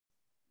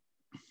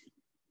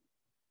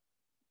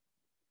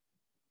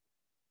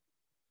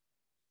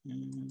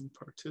and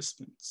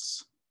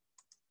participants.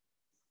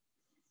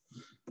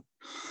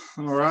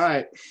 All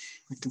right,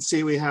 I can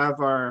see we have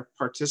our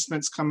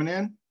participants coming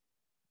in.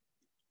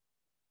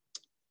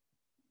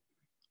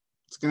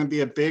 It's going to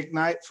be a big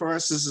night for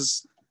us. This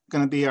is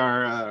going to be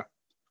our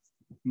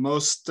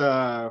most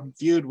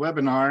viewed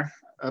webinar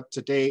up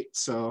to date.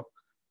 So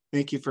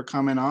thank you for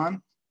coming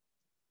on.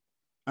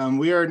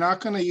 We are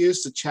not going to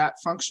use the chat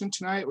function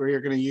tonight. We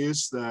are going to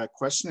use the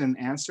question and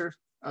answer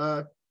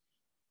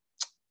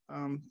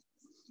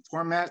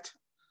format.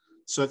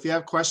 So if you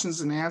have questions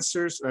and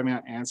answers, I mean,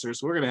 not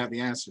answers, we're going to have the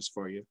answers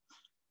for you.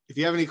 If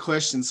you have any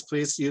questions,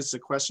 please use the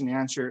question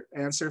and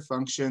answer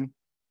function,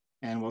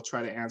 and we'll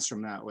try to answer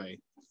them that way.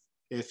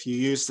 If you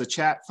use the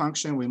chat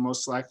function, we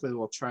most likely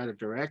will try to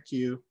direct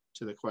you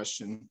to the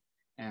question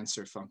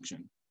answer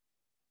function.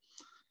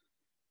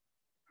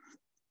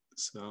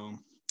 So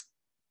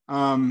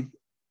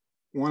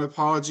one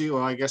apology,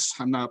 well, I guess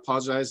I'm not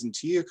apologizing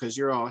to you because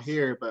you're all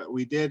here, but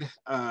we did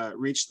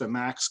reach the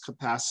max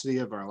capacity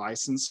of our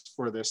license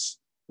for this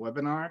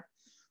webinar.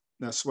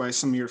 That's why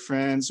some of your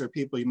friends or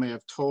people you may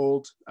have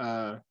told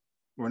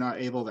were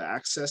not able to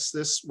access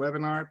this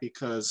webinar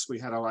because we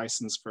had a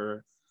license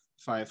for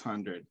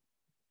 500.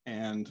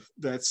 And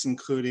that's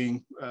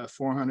including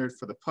 400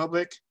 for the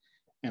public.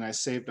 And I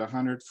saved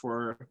 100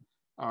 for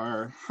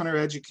our hunter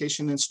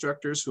education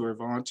instructors who are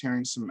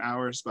volunteering some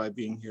hours by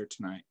being here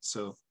tonight.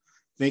 So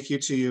thank you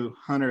to you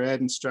hunter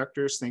ed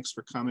instructors. Thanks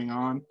for coming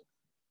on.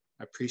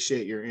 I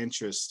appreciate your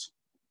interest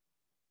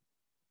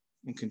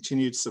and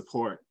continued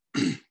support.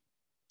 All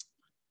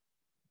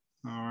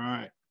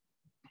right.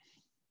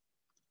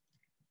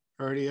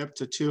 Already up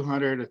to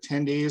 200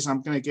 attendees.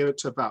 I'm going to give it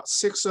to about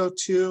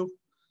 6:02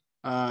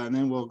 and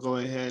then we'll go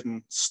ahead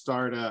and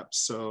start up.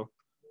 So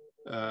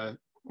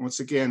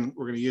once again,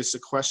 we're going to use the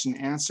question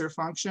answer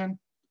function.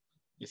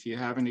 If you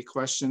have any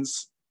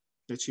questions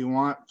that you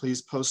want,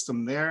 please post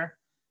them there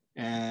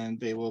and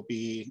they will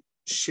be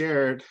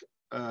shared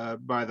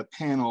by the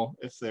panel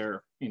if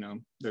they're,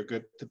 they're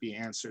good to be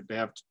answered.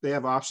 They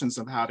have options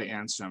of how to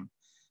answer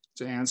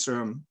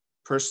them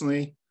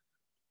personally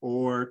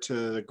or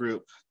to the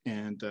group.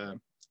 And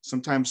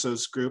sometimes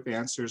those group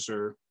answers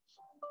are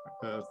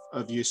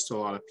of use to a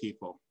lot of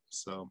people.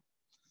 So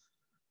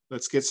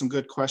let's get some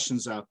good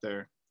questions out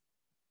there.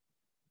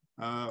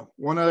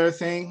 One other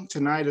thing,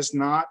 tonight is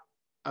not,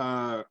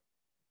 it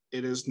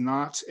is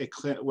not a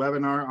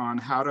webinar on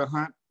how to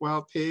hunt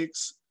wild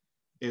pigs.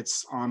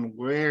 It's on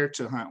where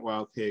to hunt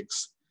wild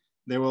pigs.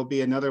 There will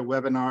be another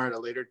webinar at a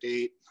later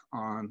date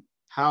on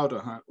how to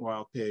hunt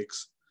wild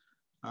pigs.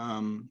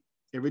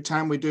 Every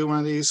time we do one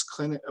of these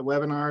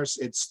webinars,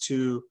 it's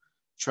to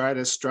try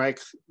to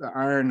strike the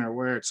iron or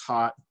where it's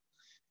hot.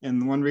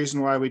 And one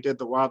reason why we did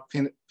the wild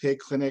pig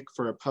clinic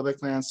for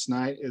public lands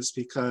tonight is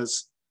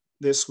because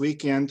this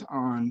weekend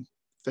on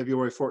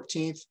February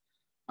 14th,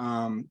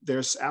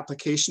 there's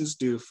applications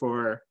due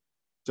for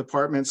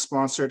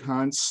department-sponsored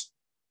hunts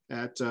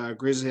at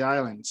Grizzly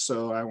Island.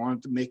 So I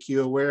wanted to make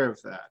you aware of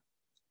that.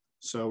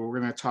 So we're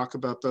going to talk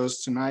about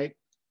those tonight,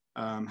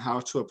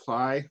 how to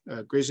apply.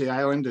 Grizzly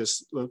Island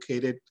is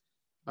located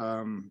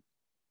in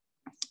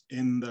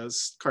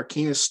the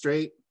Carquinez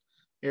Strait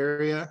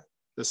area,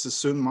 the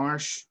Sassoon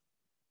Marsh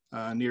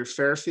near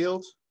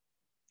Fairfield.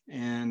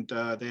 And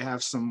they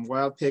have some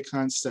wild pig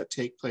hunts that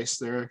take place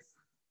there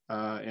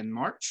in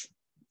March.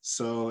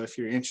 So if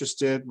you're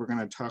interested, we're going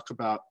to talk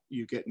about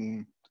you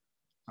getting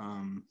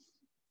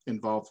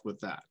involved with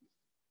that.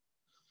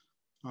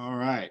 All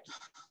right.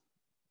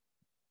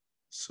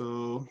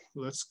 So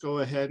let's go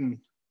ahead and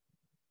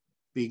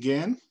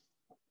begin.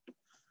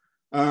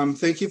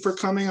 Thank you for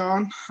coming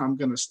on. I'm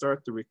going to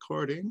start the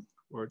recording,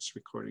 or it's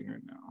recording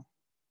right now.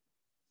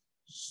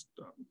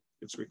 Stop.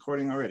 It's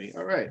recording already.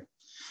 All right.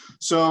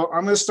 So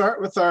I'm going to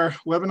start with our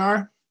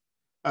webinar.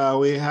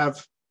 We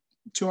have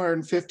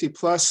 250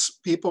 plus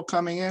people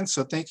coming in,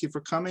 so thank you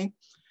for coming.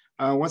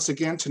 Once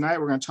again, tonight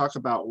we're going to talk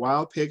about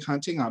wild pig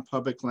hunting on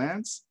public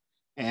lands,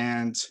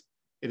 and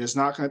it is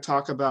not going to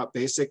talk about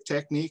basic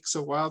techniques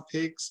of wild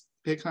pig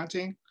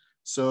hunting,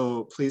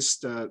 so please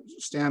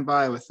stand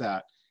by with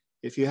that.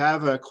 If you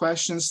have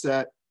questions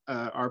that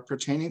are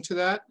pertaining to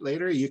that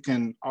later, you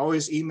can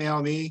always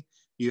email me.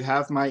 You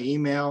have my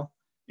email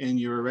in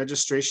your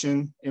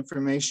registration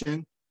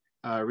information.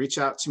 Reach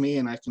out to me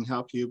and I can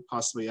help you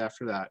possibly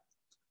after that.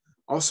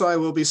 Also, I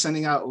will be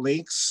sending out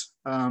links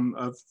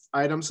of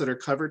items that are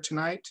covered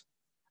tonight.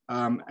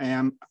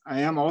 And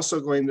I am also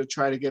going to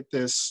try to get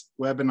this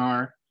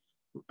webinar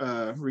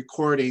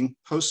recording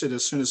posted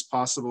as soon as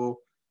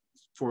possible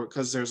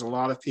because there's a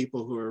lot of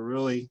people who are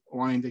really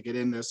wanting to get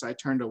in this. I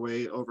turned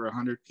away over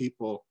 100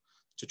 people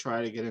to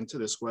try to get into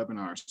this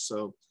webinar.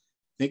 So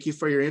thank you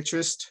for your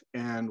interest,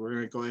 and we're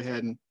going to go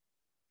ahead and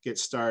get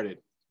started.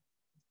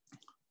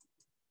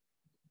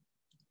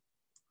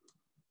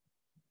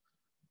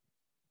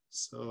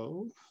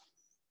 So,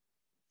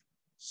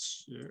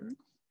 share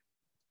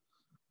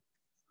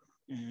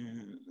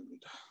and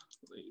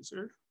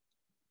laser.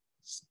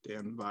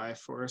 Stand by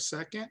for a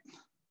second.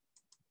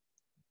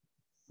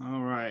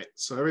 All right,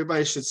 so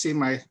everybody should see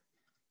my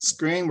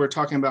screen, we're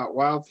talking about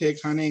wild pig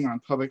hunting on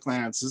public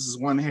lands. This is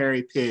one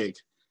hairy pig.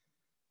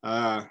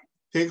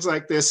 Pigs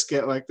like this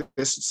get like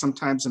this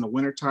sometimes in the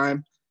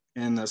wintertime.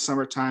 In the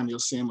summertime, you'll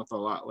see them with a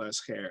lot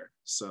less hair.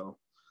 So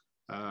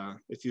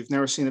if you've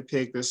never seen a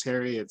pig this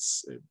hairy,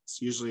 it's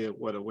usually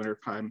what a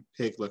wintertime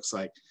pig looks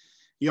like.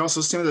 You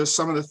also see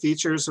some of the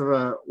features of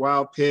a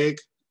wild pig.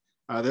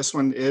 This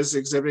one is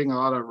exhibiting a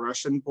lot of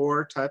Russian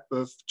boar type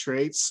of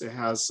traits. It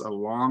has a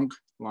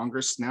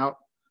longer snout,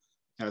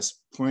 has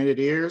pointed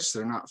ears.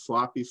 They're not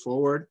floppy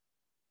forward,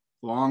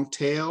 long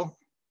tail,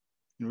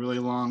 and really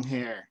long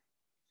hair.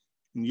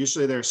 And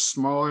usually they're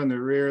smaller in the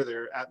rear.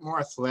 They're more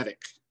athletic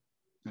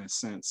in a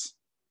sense.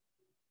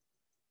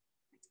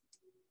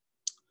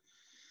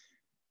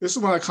 This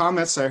is one of the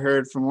comments I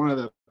heard from one of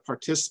the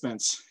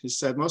participants. He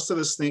said, most of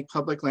us think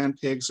public land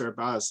pigs are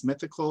about as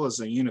mythical as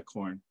a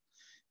unicorn,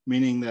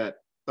 meaning that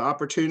the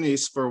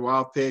opportunities for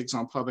wild pigs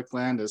on public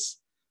land is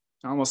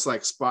almost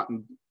like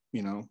spotting,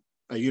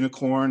 a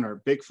unicorn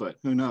or Bigfoot,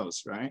 who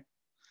knows, right?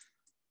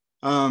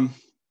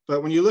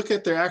 But when you look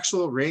at the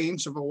actual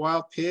range of a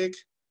wild pig,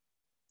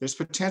 there's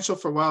potential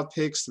for wild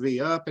pigs to be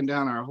up and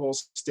down our whole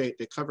state.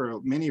 They cover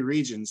many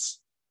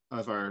regions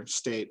of our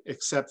state,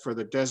 except for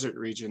the desert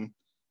region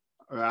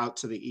or out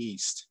to the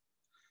east.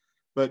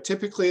 But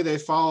typically they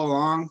follow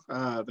along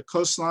the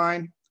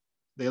coastline.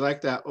 They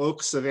like that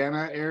oak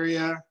savanna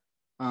area,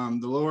 the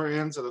lower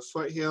ends of the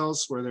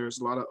foothills where there's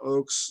a lot of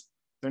oaks.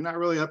 They're not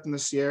really up in the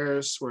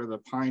Sierras where the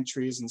pine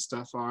trees and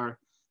stuff are.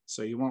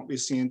 So you won't be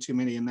seeing too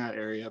many in that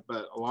area,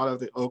 but a lot of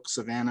the oak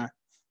savanna,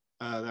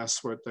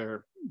 that's what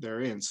they're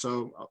in.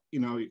 So,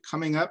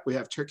 coming up, we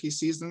have turkey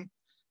season,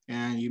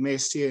 and you may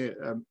see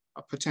a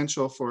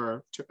potential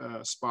for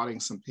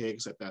spotting some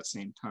pigs at that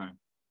same time.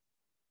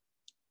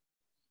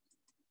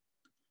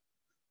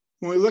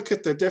 When we look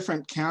at the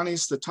different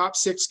counties, the top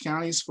 6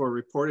 counties for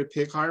reported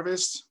pig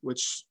harvest,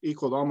 which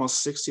equaled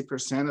almost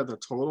 60% of the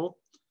total,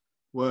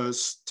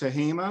 was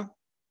Tehama,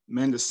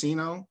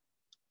 Mendocino,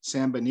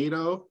 San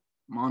Benito,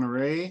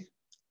 Monterey,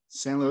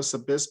 San Luis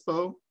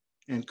Obispo,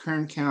 and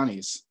Kern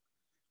counties,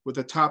 with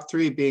the top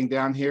 3 being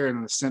down here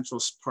in the central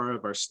part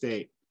of our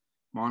state.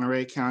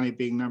 Monterey County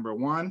being number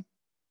 1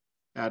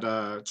 at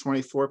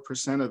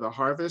 24% of the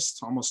harvest,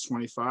 almost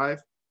 25,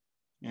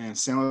 and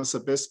San Luis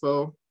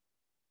Obispo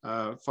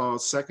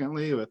followed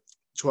secondly with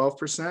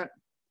 12%,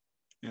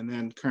 and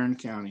then Kern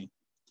County.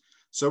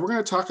 So we're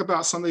going to talk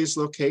about some of these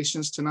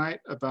locations tonight,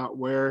 about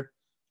where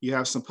you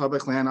have some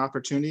public land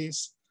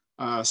opportunities.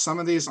 Some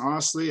of these,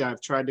 honestly,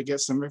 I've tried to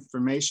get some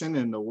information,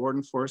 and the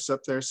warden force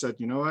up there said,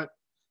 you know what?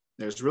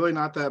 There's really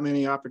not that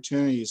many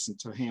opportunities in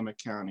Tehama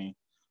County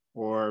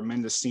or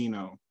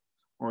Mendocino,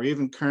 or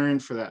even Kern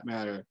for that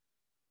matter.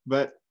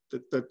 But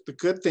the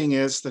good thing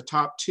is the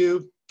top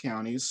 2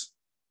 counties,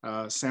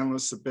 San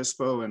Luis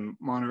Obispo and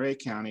Monterey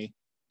County,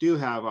 do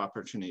have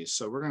opportunities.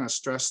 So we're going to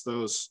stress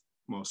those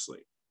mostly.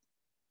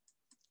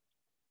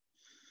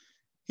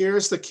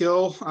 Here's the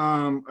kill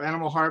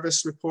animal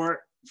harvest report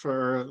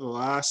for the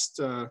last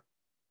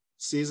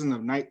season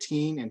of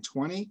 19 and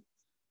 20.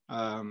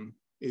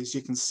 As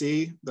you can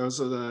see, those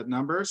are the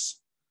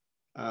numbers.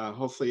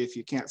 Hopefully, if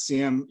you can't see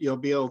them, you'll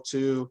be able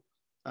to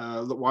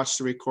watch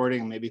the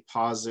recording and maybe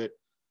pause it.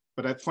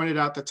 But I pointed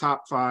out the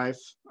top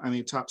 6,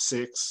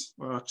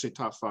 well, actually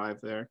top 5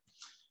 there.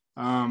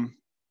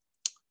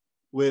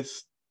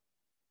 With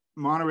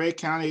Monterey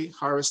County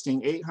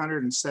harvesting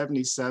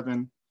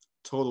 877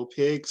 total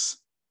pigs,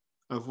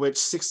 of which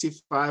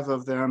 65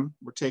 of them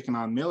were taken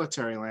on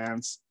military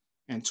lands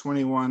and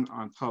 21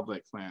 on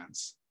public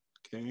lands,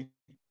 okay?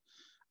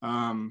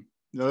 The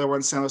other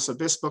one, San Luis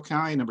Obispo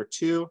County, number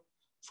 2,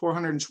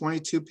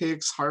 422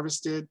 pigs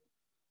harvested,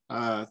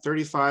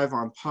 35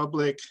 on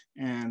public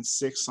and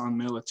 6 on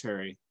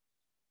military.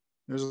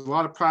 There's a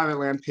lot of private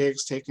land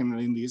pigs taken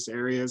in these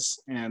areas,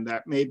 and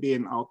that may be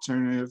an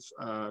alternative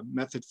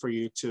method for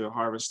you to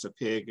harvest a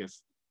pig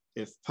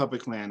if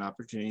public land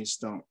opportunities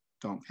don't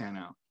pan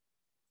out.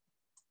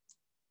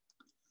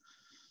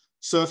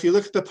 So if you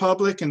look at the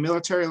public and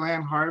military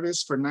land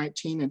harvest for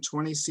 19 and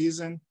 20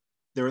 season,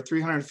 there were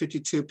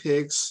 352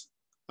 pigs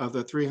of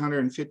the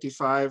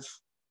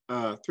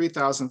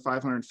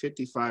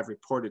 3,555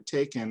 reported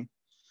taken,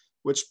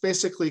 which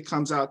basically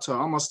comes out to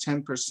almost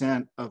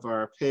 10% of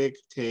our pig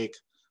take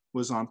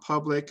was on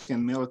public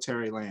and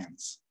military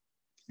lands,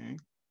 okay?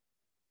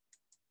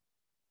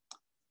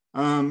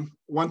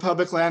 One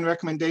public land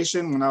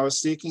recommendation when I was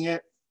seeking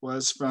it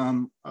was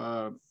from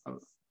a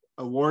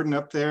warden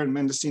up there in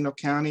Mendocino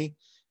County,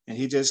 and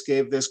he just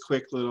gave this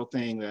quick little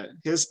thing that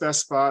his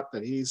best spot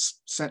that he's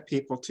sent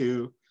people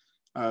to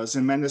is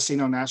in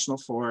Mendocino National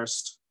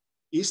Forest,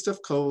 east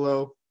of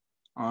Colo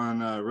on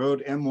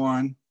Road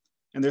M1,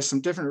 and there's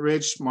some different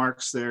ridge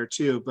marks there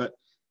too, but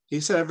he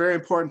said a very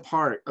important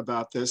part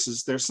about this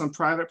is there's some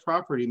private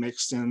property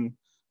mixed in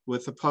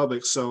with the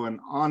public. So an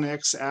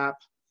Onyx app,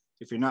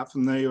 if you're not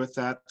familiar with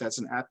that, that's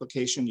an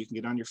application you can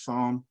get on your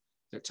phone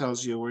that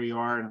tells you where you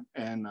are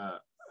and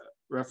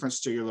reference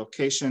to your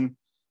location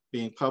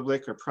being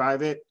public or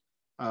private.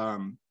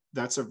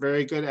 That's a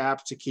very good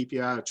app to keep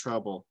you out of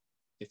trouble.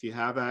 If you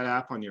have that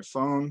app on your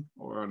phone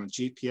or on a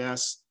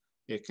GPS,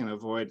 it can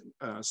avoid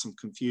some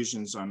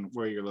confusions on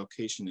where your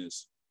location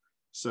is.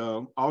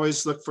 So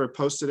always look for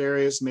posted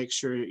areas, make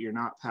sure that you're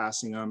not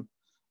passing them.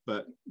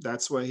 But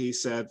that's what he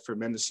said for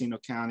Mendocino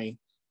County.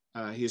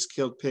 He's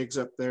killed pigs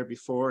up there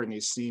before, and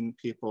he's seen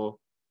people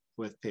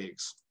with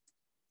pigs.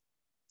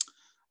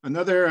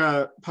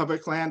 Another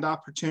public land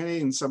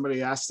opportunity, and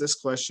somebody asked this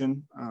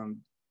question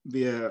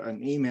via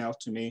an email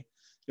to me,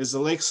 is the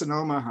Lake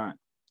Sonoma hunt.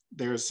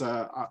 There's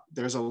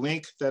a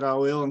link that I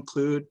will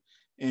include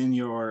in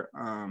your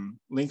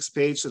links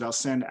page that I'll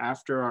send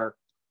after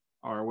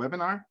our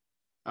webinar,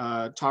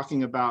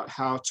 talking about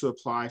how to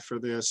apply for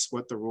this,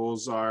 what the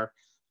rules are.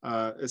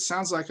 It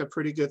sounds like a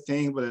pretty good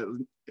thing, but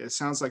it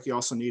sounds like you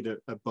also need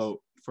a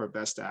boat for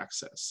best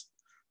access.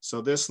 So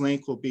this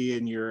link will be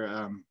in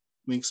your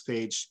links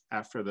page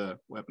after the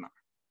webinar.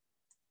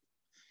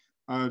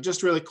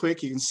 Just really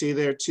quick, you can see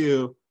there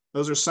too,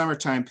 those are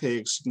summertime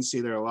pigs. You can see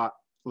they're a lot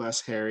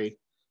less hairy.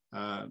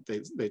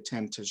 They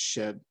tend to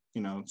shed,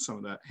 you know, some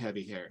of that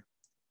heavy hair.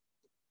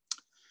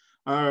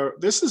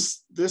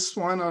 This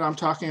one that I'm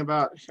talking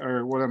about,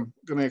 or what I'm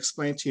going to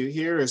explain to you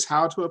here, is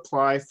how to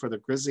apply for the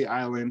Grizzly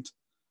Island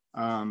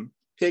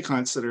pig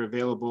hunts that are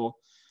available.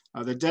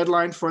 The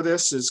deadline for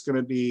this is going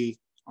to be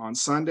on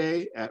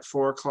Sunday at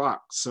 4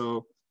 o'clock.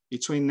 So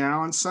between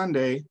now and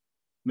Sunday,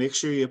 make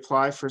sure you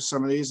apply for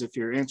some of these if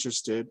you're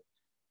interested.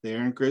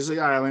 They're in Grizzly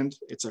Island.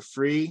 It's a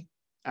free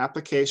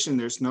application.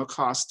 There's no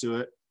cost to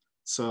it.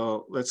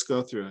 So let's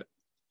go through it.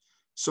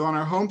 So on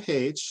our home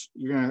page,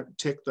 you're going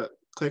to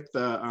click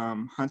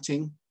the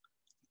hunting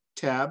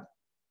tab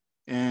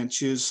and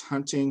choose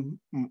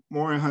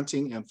more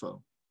hunting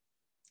info.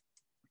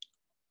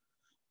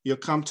 You'll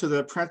come to the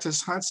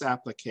Apprentice Hunts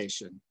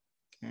application.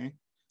 Okay,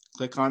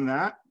 click on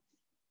that.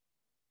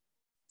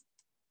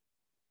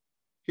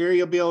 Here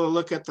you'll be able to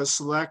look at the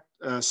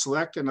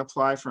select and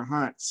apply for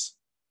hunts.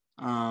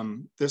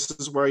 This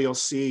is where you'll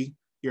see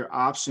your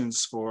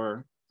options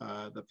for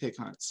the pig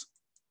hunts.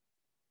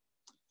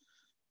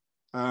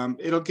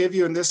 It'll give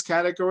you in this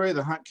category,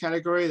 the hunt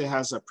category, that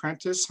has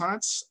apprentice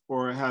hunts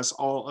or it has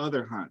all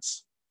other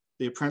hunts.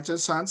 The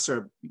apprentice hunts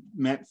are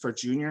meant for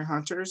junior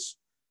hunters.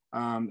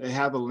 They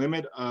have a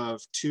limit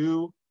of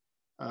 2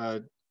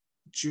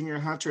 junior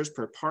hunters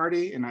per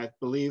party, and I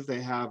believe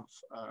they have,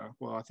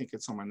 well, I think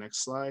it's on my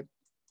next slide.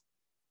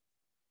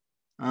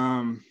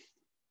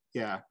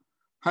 Yeah,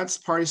 hunts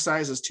party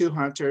size is 2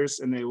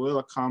 hunters, and they will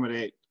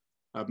accommodate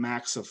a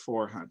max of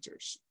 4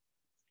 hunters.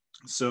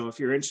 So if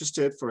you're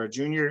interested for a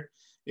junior,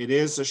 it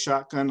is a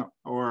shotgun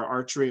or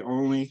archery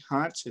only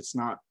hunt. It's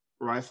not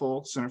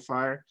rifle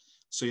centerfire.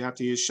 So you have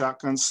to use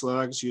shotgun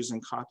slugs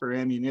using copper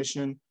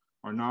ammunition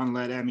or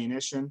non-lead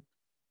ammunition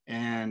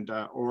and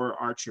or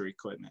archery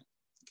equipment,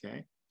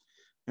 okay?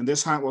 And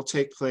this hunt will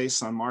take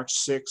place on March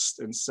 6th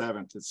and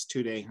 7th. It's a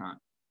 2-day hunt.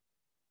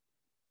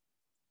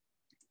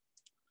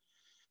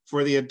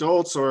 For the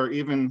adults or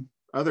even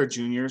other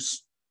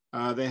juniors,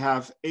 they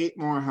have 8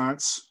 more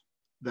hunts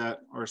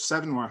or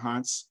 7 more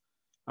hunts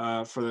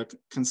for the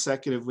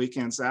consecutive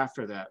weekends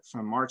after that,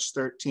 from March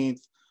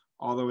 13th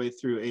all the way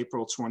through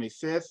April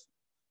 25th.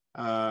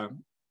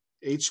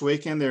 Each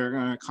weekend they're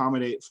going to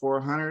accommodate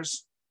 4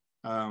 hunters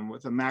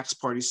with a max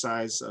party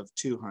size of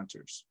 2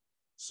 hunters.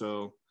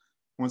 So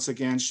once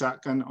again,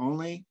 shotgun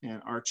only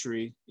and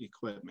archery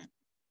equipment.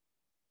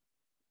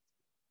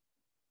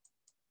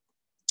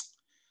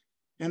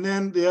 And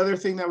then the other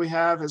thing that we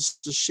have is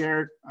the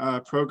shared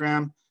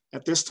program.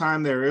 At this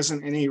time, there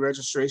isn't any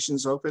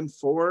registrations open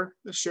for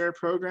the shared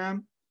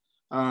program,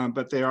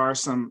 but there are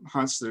some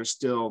hunts that are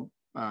still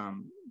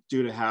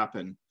due to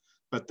happen.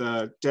 But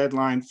the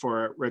deadline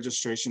for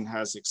registration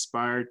has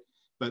expired.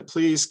 But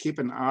please keep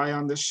an eye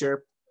on the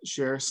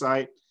share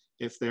site.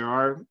 If there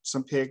are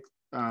some pig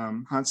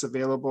hunts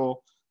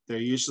available, they're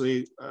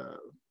usually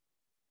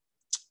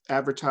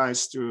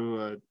advertised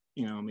through,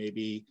 you know,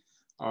 maybe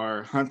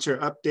our hunter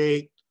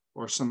update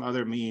or some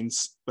other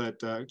means,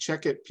 but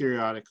check it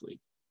periodically.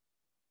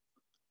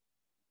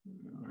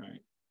 All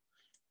right.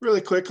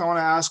 Really quick, I want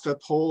to ask a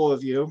poll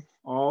of you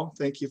all.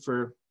 Thank you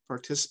for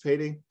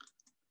participating.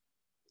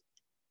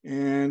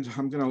 And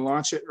I'm going to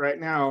launch it right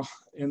now.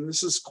 And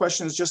this is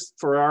questions just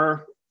for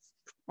our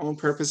own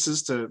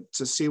purposes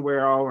to see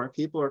where all our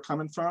people are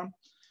coming from.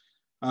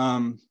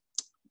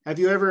 Have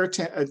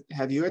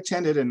you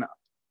attended an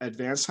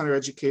advanced hunter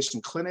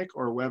education clinic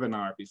or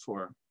webinar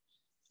before?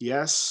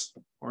 Yes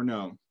or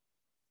no?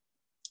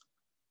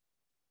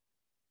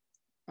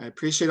 I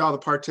appreciate all the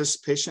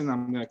participation.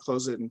 I'm going to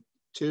close it in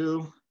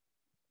 2,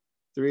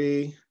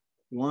 3,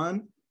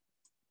 1.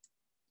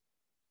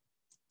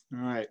 All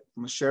right,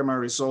 I'm going to share my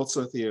results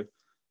with you.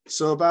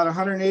 So about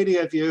 180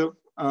 of you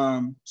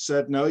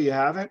said no, you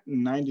haven't,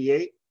 and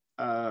 98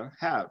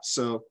 have.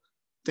 So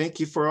thank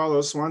you for all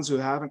those ones who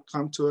haven't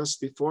come to us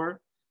before.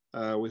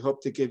 We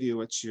hope to give you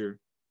what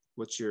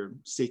you're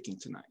seeking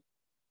tonight.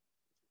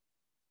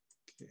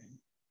 Okay.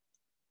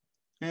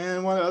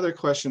 And one other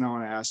question I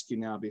want to ask you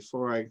now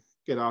before I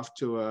get off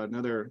to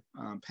another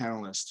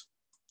panelist.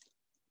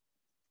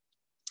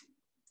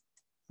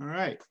 All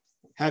right.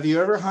 Have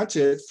you ever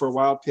hunted for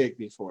wild pig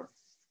before?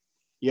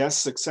 Yes,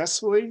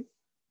 successfully.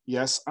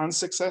 Yes,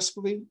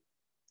 unsuccessfully.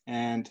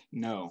 And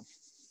no.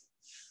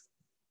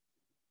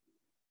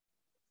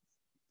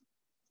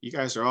 You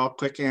guys are all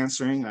quick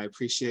answering. I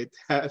appreciate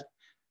that.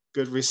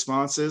 Good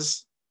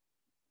responses.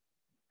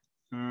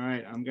 All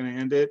right, I'm going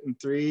to end it in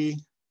 3,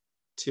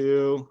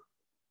 2,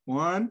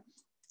 1.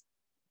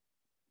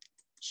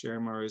 Share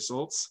my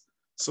results.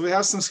 So we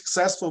have some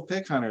successful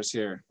pig hunters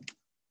here.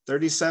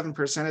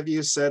 37% of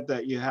you said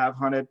that you have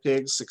hunted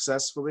pigs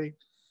successfully.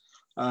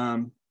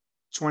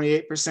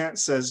 28%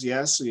 says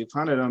yes, you've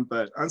hunted them,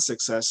 but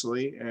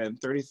unsuccessfully, and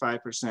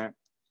 35%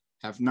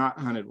 have not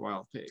hunted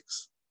wild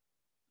pigs.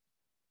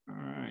 All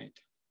right.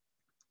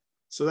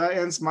 So that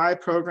ends my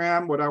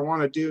program. What I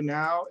want to do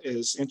now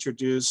is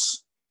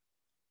introduce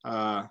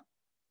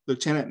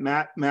Lieutenant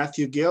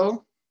Matthew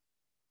Gill.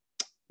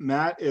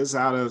 Matt is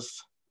out of,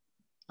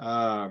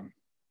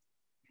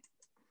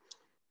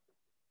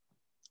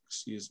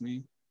 excuse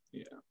me,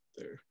 yeah,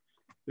 there.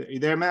 You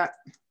there, Matt?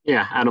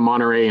 Yeah, out of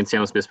Monterey and San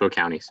Luis Obispo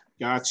counties.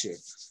 Gotcha.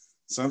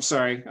 So I'm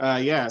sorry.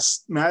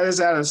 Yes, Matt is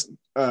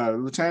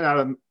lieutenant out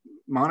of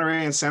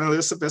Monterey and San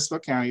Luis Obispo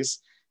counties.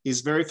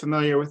 He's very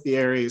familiar with the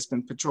area. He's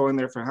been patrolling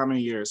there for how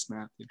many years,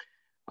 Matthew?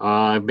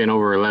 I've been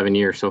over 11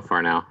 years so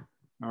far now.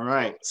 All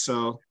right.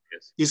 So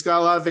he's got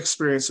a lot of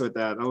experience with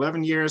that.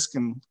 11 years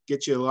can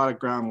get you a lot of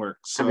groundwork.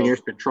 So 7 years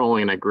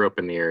patrolling, and I grew up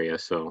in the area,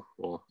 so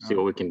we'll see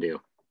what we can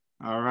do.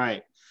 All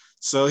right.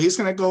 So he's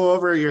going to go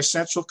over your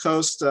Central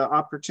Coast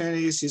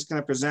opportunities. He's going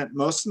to present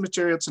most of the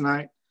material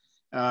tonight.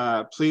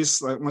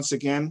 Please, once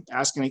again,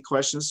 ask any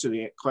questions to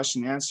the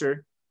question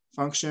answer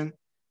function.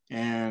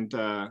 And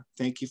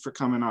thank you for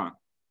coming on.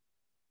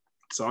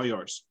 It's all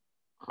yours.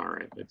 All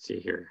right, let's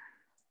see here.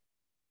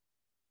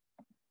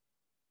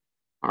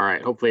 All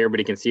right, hopefully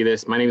everybody can see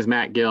this. My name is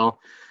Matt Gill.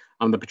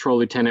 I'm the patrol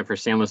lieutenant for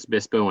San Luis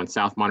Obispo and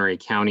South Monterey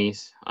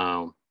counties.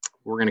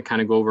 We're going to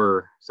kind of go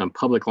over some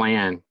public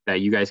land that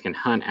you guys can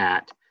hunt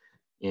at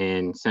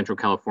in Central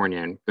California.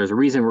 And there's a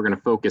reason we're going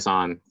to focus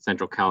on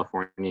Central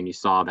California, and you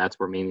saw that's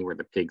mainly where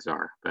the pigs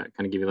are. But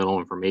kind of give you a little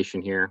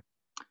information here.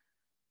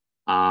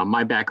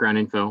 My background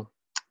info.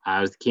 I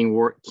was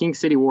the King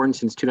City Warden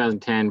since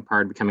 2010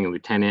 prior to becoming a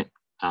lieutenant.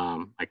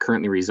 I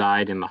currently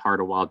reside in the heart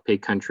of wild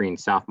pig country in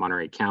South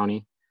Monterey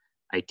County.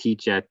 I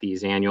teach at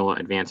these annual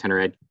advanced hunter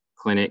ed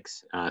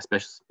clinics,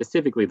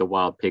 specifically the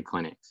wild pig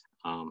clinics.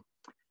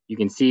 You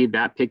can see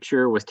that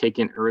picture was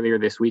taken earlier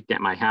this week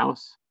at my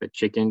house. The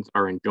chickens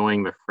are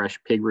enjoying the fresh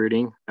pig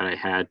rooting that I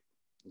had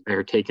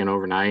there taken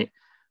overnight.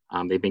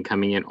 They've been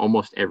coming in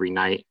almost every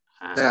night.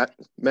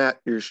 Matt,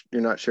 you're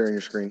not sharing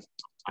your screen.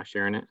 I'm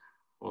sharing it.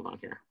 Hold on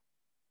here.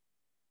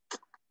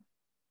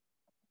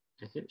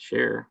 I hit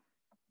share.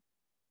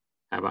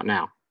 How about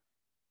now?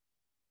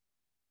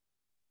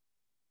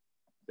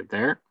 Is it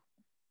there?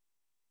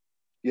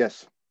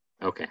 Yes.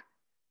 Okay.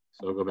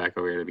 So we'll go back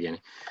over here to the beginning.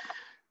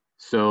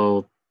 So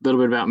a little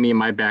bit about me and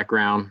my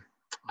background.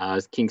 I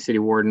was King City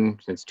Warden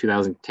since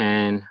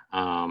 2010,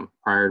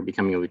 prior to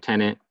becoming a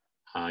lieutenant.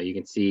 You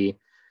can see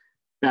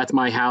that's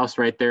my house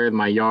right there,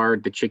 my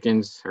yard. The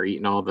chickens are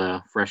eating all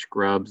the fresh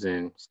grubs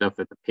and stuff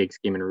that the pigs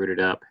came and rooted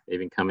up. They've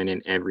been coming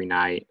in every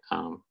night.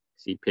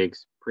 See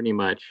pigs pretty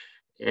much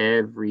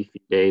every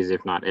few days,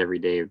 if not every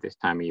day of this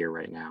time of year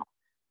right now.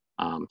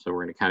 So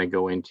we're going to kind of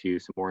go into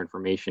some more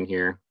information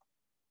here.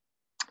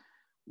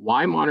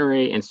 Why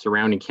Monterey and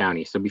surrounding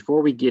counties? So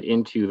before we get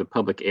into the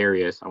public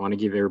areas, I want to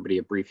give everybody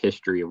a brief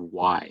history of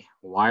why.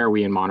 Why are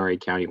we in Monterey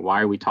County?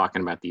 Why are we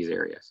talking about these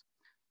areas?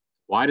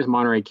 Why does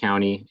Monterey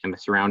County and the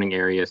surrounding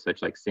areas,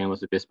 such like San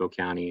Luis Obispo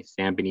County,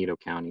 San Benito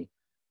County,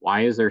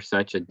 why is there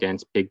such a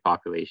dense pig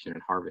population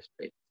and harvest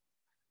rate?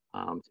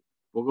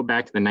 We'll go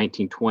back to the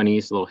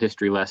 1920s, a little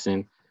history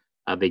lesson.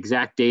 The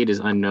exact date is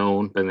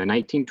unknown, but in the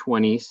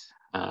 1920s,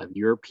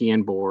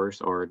 European boars,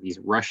 or these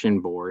Russian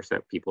boars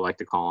that people like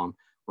to call them,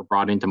 were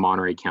brought into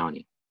Monterey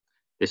County.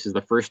 This is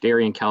the first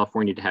area in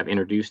California to have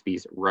introduced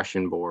these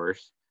Russian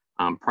boars.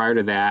 Prior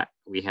to that,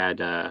 we had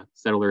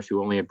settlers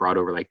who only had brought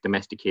over like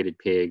domesticated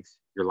pigs,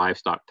 your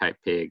livestock type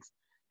pigs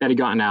that had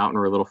gotten out and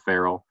were a little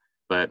feral,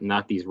 but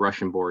not these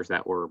Russian boars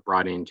that were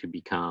brought in to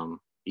become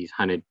these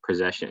hunted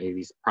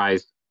these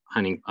prized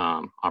hunting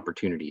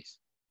opportunities.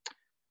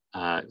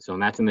 So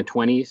that's in the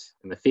 20s.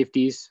 In the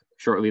 50s,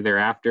 shortly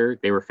thereafter,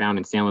 they were found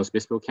in San Luis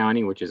Obispo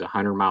County, which is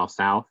 100 miles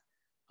south.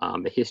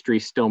 The history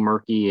is still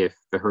murky if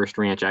the Hearst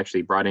Ranch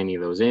actually brought any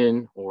of those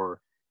in,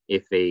 or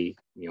if they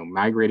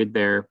migrated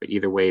there, but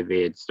either way,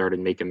 they had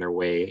started making their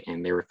way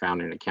and they were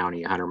found in a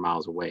county 100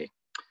 miles away.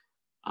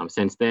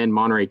 Since then,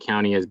 Monterey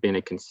County has been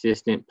a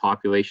consistent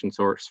population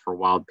source for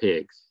wild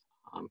pigs.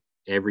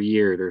 Every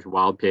year, there's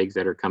wild pigs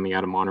that are coming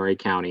out of Monterey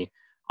County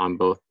on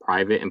both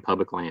private and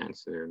public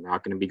lands. So they're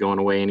not going to be going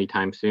away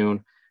anytime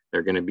soon.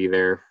 They're going to be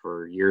there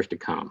for years to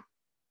come.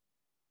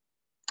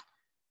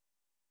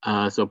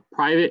 So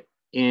private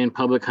and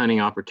public hunting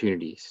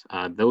opportunities,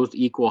 those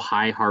equal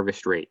high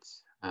harvest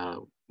rates.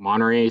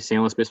 Monterey,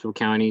 San Luis Obispo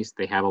counties,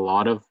 they have a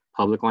lot of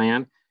public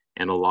land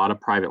and a lot of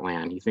private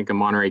land. You think of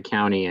Monterey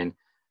County, and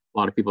A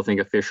lot of people think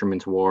of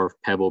Fisherman's Wharf,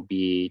 Pebble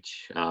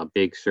Beach,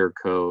 Big Sur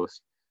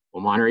Coast.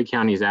 Well, Monterey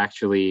County is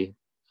actually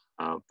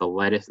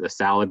the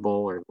salad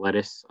bowl or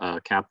lettuce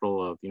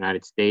capital of the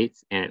United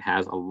States, and it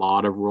has a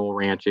lot of rural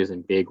ranches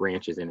and big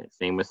ranches in it.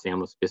 Same with San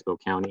Luis Obispo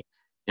County,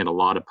 and a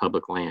lot of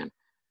public land.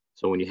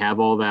 So when you have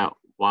all that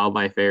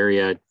wildlife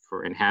area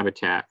and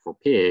habitat for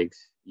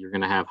pigs, you're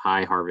going to have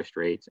high harvest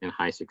rates and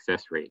high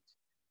success rates.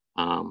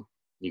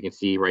 You can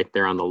see right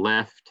there on the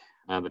left,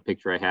 the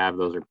picture I have,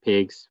 those are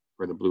pigs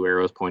where the blue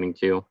arrow is pointing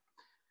to,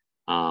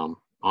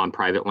 on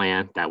private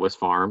land that was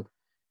farmed.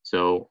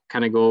 So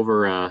kind of go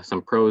over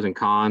some pros and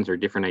cons or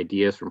different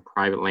ideas from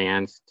private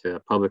lands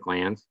to public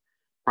lands.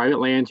 Private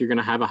lands, you're going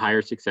to have a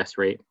higher success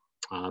rate.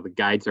 The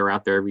guides are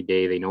out there every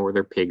day. They know where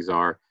their pigs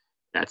are.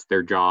 That's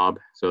their job.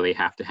 So they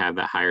have to have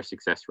that higher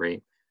success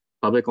rate.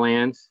 Public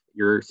lands,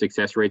 your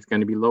success rate is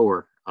going to be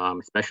lower,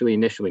 especially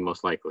initially,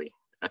 most likely.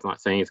 That's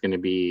not saying it's going to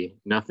be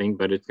nothing,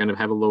 but it's going to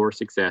have a lower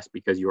success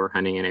because you are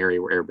hunting an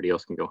area where everybody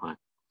else can go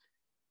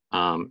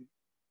hunt.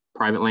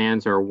 Private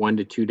lands are a 1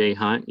 to 2 day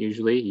hunt.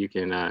 Usually you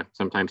can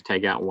sometimes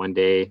tag out 1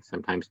 day,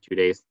 sometimes 2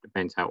 days,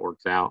 depends how it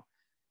works out.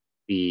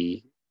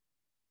 The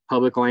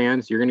public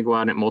lands, you're going to go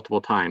out at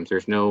multiple times.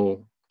 There's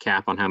no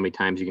cap on how many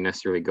times you can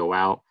necessarily go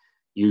out.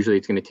 Usually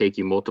it's going to take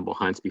you multiple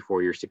hunts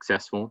before you're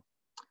successful.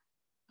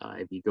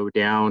 If you go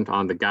down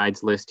on the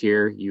guides list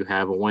here, you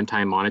have a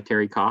one-time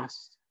monetary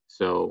cost.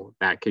 So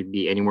that could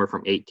be anywhere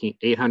from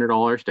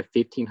 $800 to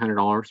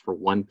 $1,500 for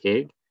one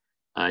pig.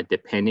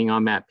 Depending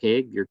on that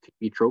pig, there could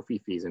be trophy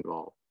fees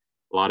involved.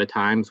 A lot of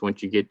times,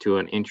 once you get to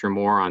an inch or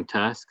more on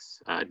tusks,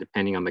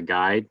 depending on the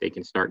guide, they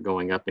can start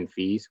going up in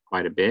fees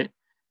quite a bit.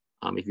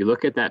 If you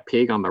look at that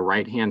pig on the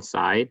right-hand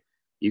side,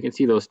 you can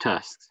see those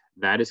tusks.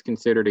 That is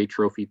considered a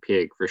trophy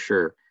pig for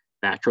sure.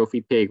 That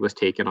trophy pig was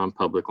taken on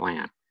public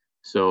land.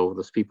 So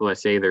those people that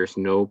say there's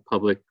no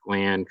public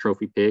land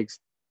trophy pigs,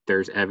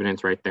 there's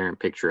evidence right there and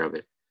picture of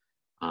it.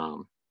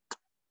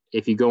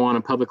 If you go on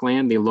a public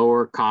land, the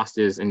lower cost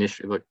is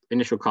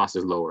initial cost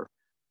is lower.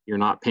 You're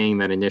not paying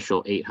that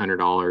initial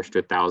 $800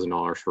 to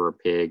 $1,000 for a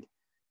pig.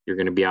 You're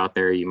going to be out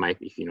there. You might,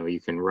 you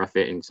can rough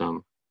it in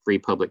some free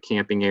public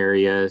camping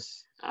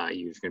areas.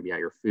 You're just going to be out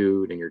your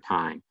food and your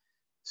time.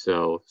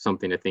 So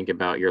something to think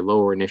about, your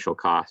lower initial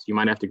cost. You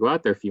might have to go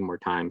out there a few more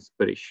times,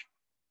 but it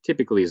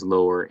typically is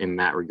lower in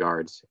that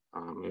regards.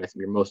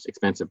 Your most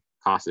expensive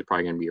cost is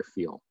probably going to be your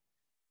fuel.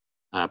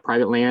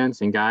 Private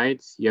lands and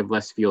guides, you have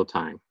less field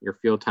time. Your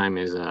field time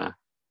is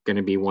going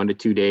to be 1 to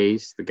 2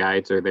 days. The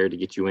guides are there to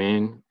get you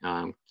in,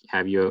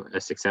 have you a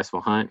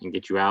successful hunt and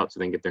get you out so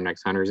they can get their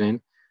next hunters in.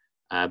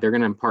 They're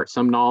going to impart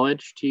some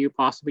knowledge to you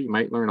possibly. You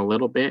might learn a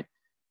little bit,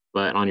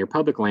 but on your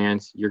public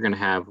lands, you're going to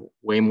have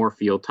way more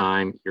field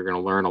time. You're going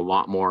to learn a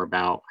lot more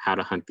about how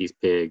to hunt these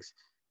pigs,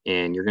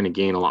 and you're going to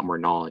gain a lot more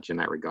knowledge in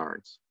that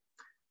regards.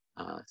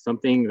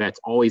 Something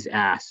that's always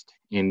asked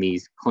in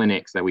these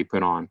clinics that we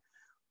put on,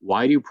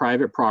 why do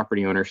private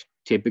property owners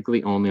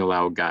typically only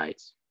allow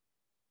guides?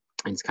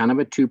 It's kind of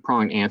a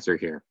two-pronged answer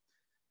here.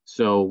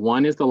 So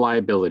one is the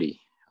liability.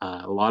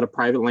 A lot of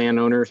private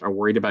landowners are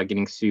worried about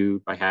getting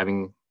sued by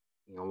having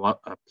a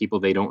lot of people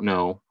they don't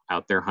know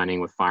out there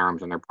hunting with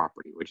firearms on their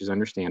property, which is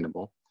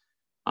understandable.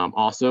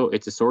 Also,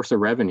 it's a source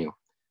of revenue.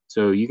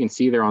 So you can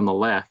see there on the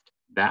left,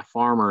 that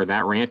farmer,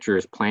 that rancher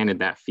has planted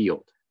that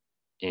field,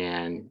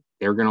 and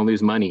they're going to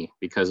lose money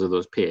because of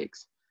those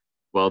pigs.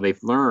 Well, they've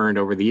learned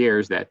over the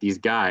years that these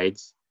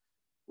guides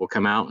will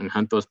come out and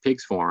hunt those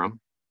pigs for them,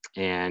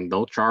 and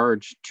they'll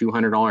charge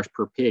 $200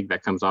 per pig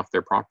that comes off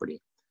their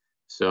property.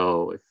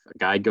 So if a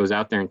guide goes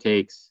out there and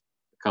takes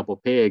a couple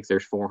pigs,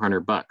 there's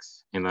 $400,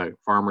 and the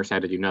farmers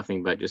had to do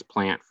nothing but just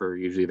plant for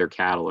usually their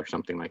cattle or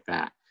something like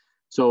that.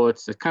 So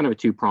it's a kind of a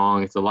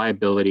two-prong. It's a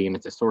liability and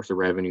it's a source of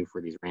revenue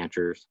for these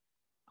ranchers.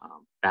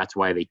 That's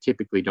why they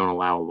typically don't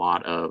allow a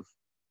lot of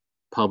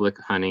public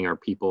hunting or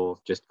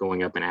people just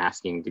going up and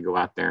asking to go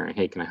out there and,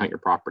 hey, can I hunt your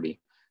property?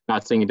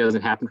 Not saying it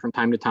doesn't happen from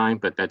time to time,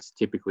 but that's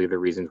typically the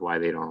reasons why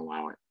they don't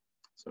allow it.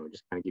 So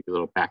just kind of give you a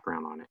little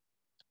background on it.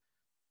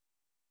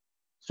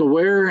 So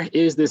where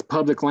is this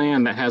public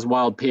land that has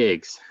wild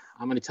pigs?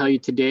 I'm going to tell you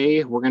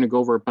today, we're going to go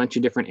over a bunch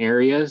of different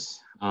areas.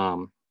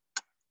 I'm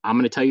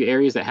going to tell you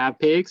areas that have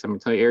pigs. I'm going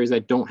to tell you areas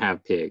that don't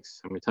have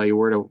pigs. I'm going to tell you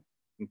where to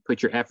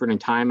put your effort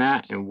and time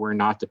at and where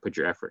not to put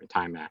your effort and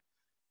time at.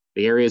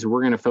 The areas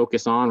we're going to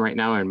focus on right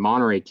now in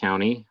Monterey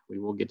County, we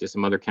will get to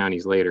some other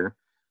counties later,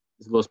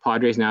 is Los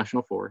Padres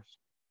National Forest,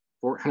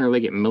 Fort Hunter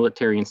Liggett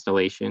Military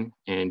Installation,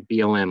 and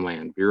BLM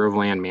land, Bureau of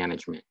Land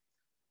Management.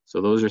 So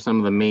those are some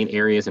of the main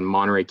areas in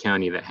Monterey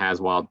County that has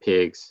wild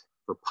pigs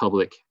for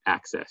public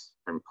access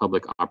and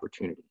public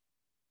opportunity.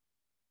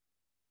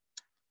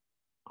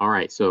 All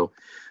right, so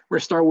we're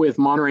gonna start with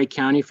Monterey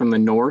County from the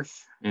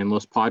north and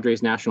Los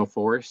Padres National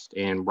Forest,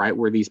 and right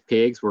where these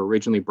pigs were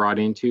originally brought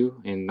into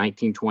in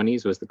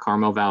 1920s was the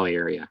Carmel Valley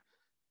area.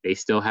 They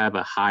still have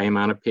a high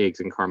amount of pigs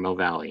in Carmel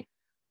Valley.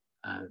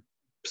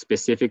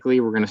 Specifically,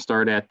 we're gonna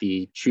start at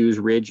the Choose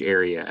Ridge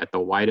area at the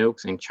White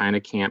Oaks and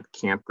China Camp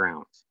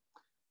campgrounds.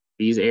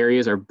 These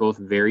areas are both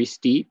very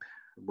steep,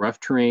 rough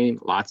terrain,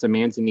 lots of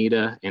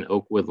manzanita and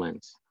oak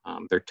woodlands.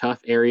 They're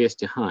tough areas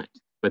to hunt,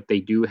 but they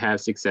do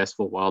have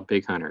successful wild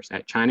pig hunters.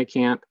 At China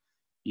Camp,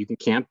 you can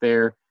camp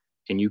there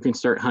and you can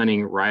start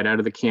hunting right out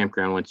of the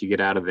campground once you get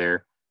out of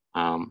there.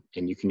 And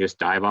you can just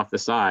dive off the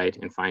side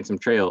and find some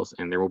trails,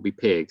 and there will be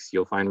pigs.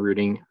 You'll find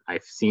rooting.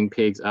 I've seen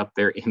pigs up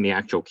there in the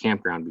actual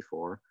campground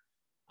before,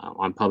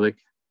 on public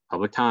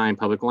time,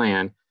 public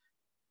land.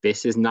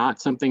 This is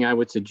not something I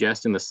would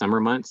suggest in the summer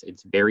months.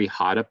 It's very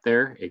hot up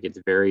there. It gets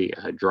very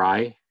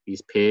dry.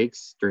 These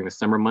pigs during the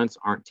summer months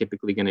aren't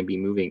typically going to be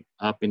moving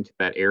up into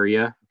that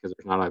area because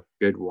there's not a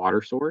good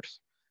water source.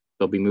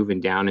 They'll be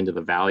moving down into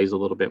the valleys a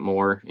little bit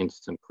more, into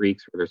some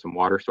creeks where there's some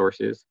water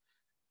sources.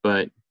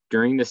 But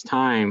during this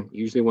time,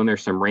 usually when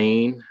there's some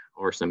rain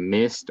or some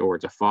mist or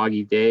it's a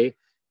foggy day,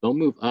 they'll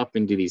move up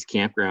into these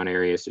campground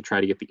areas to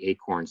try to get the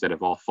acorns that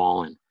have all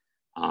fallen.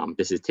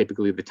 This is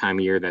typically the time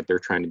of year that they're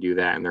trying to do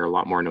that, and they're a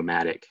lot more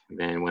nomadic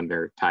than when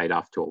they're tied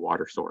off to a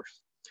water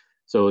source.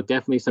 So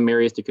definitely some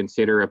areas to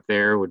consider up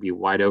there would be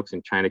White Oaks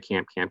and China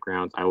Camp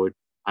campgrounds.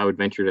 I would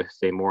venture to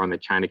say more on the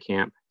China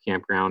Camp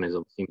campground, as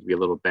it seems to be a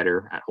little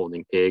better at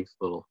holding pigs,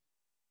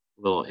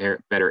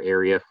 better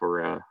area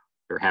for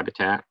their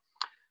habitat.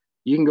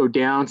 You can go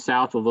down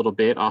south a little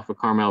bit off of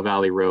Carmel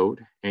Valley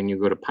Road, and you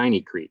go to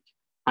Piney Creek.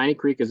 Piney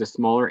Creek is a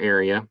smaller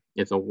area.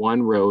 It's a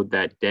one road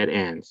that dead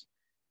ends.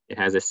 It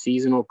has a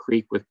seasonal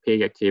creek with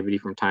pig activity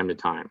from time to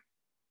time.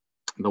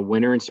 The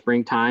winter and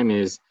springtime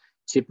is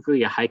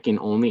typically a hiking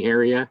only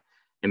area,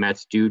 and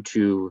that's due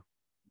to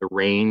the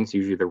rains.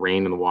 Usually the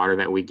rain and the water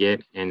that we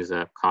get ends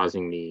up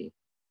causing the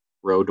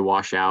road to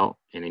wash out,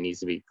 and it needs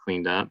to be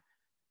cleaned up.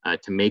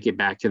 To make it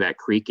back to that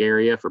creek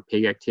area for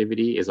pig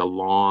activity is a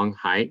long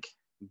hike,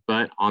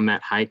 but on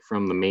that hike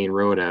from the main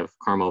road of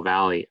Carmel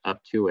Valley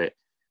up to it,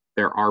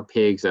 there are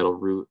pigs that'll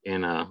root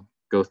and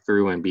go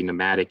through and be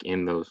nomadic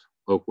in those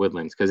oak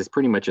woodlands, because it's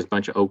pretty much just a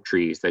bunch of oak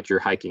trees that you're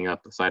hiking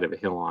up the side of a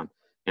hill on,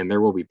 and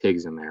there will be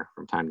pigs in there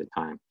from time to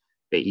time.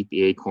 They eat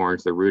the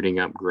acorns, they're rooting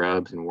up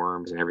grubs and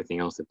worms and everything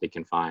else that they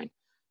can find.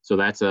 So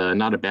that's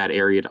not a bad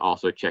area to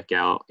also check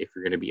out if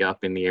you're going to be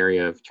up in the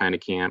area of China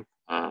Camp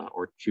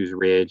or Choose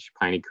Ridge.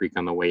 Piney Creek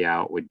on the way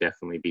out would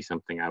definitely be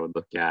something I would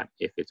look at.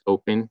 If it's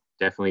open,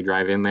 definitely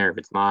drive in there. If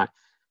it's not,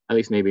 at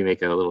least maybe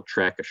make a little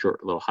trek, a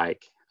short little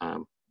hike,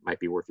 might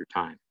be worth your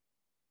time.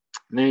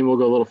 And then we'll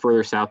go a little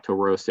further south to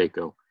Arroyo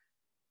Seco.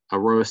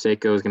 Arroyo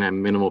Seco is going to have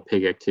minimal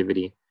pig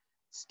activity.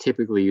 It's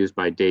typically used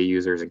by day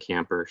users and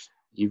campers.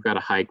 You've got to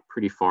hike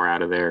pretty far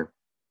out of there.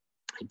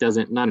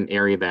 Not an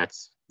area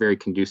that's very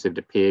conducive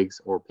to pigs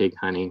or pig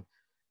hunting.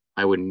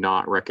 I would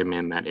not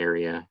recommend that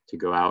area to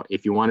go out.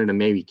 If you wanted to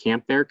maybe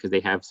camp there, because they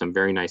have some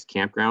very nice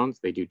campgrounds,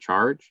 they do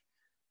charge.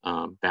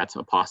 That's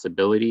a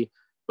possibility,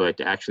 but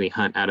to actually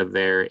hunt out of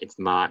there, it's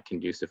not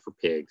conducive for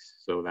pigs.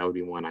 So that would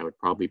be one I would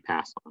probably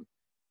pass on.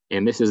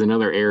 And this is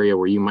another area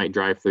where you might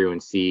drive through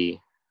and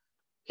see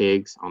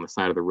pigs on the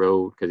side of the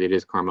road, because it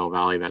is Carmel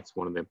Valley. That's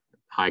one of the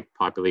high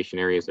population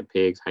areas of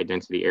pigs, high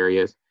density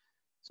areas.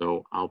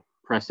 So I'll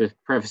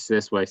preface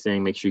this by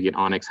saying make sure you get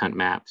Onyx hunt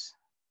maps.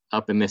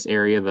 Up in this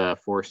area, the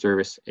Forest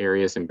Service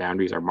areas and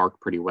boundaries are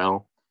marked pretty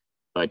well,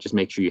 but just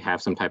make sure you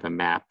have some type of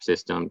map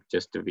system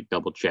just to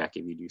double check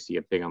if you do see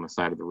a pig on the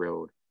side of the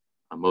road.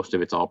 Most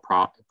of it's all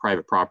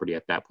private property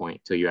at that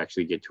point until you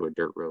actually get to a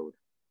dirt road.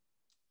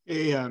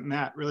 Hey,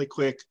 Matt, really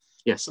quick.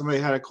 Yes. Somebody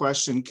had a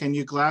question. Can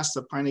you glass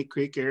the Piney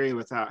Creek area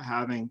without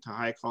having to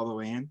hike all the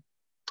way in?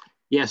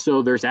 Yeah,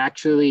 so there's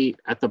actually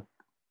at the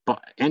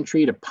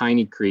entry to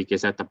Piney Creek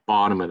is at the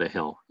bottom of the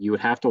hill. You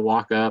would have to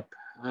walk up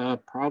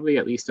probably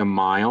at least a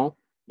mile,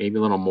 maybe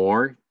a little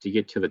more to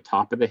get to the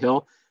top of the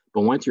hill.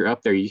 But once you're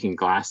up there, you can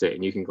glass it,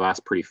 and you can glass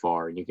pretty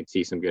far, and you can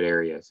see some good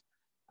areas.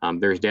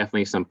 There's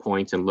definitely some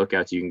points and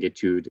lookouts you can get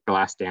to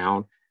glass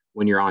down.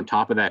 When you're on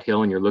top of that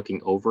hill and you're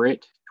looking over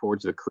it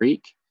towards the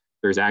creek,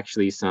 there's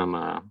actually some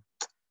kind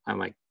of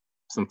like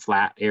some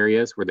flat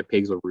areas where the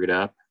pigs will root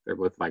up. They're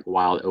with like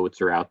wild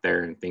oats are out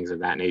there and things of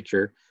that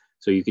nature.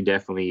 So you could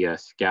definitely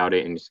scout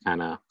it and just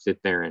kind of sit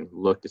there and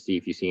look to see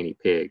if you see any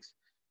pigs.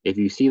 If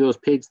you see those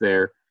pigs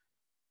there,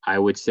 I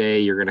would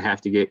say you're going to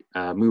have to get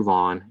move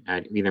on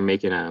at either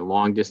making a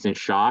long distance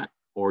shot,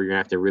 or you're going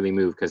to have to really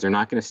move, because they're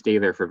not going to stay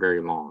there for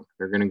very long.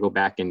 They're going to go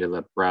back into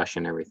the brush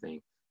and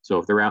everything. So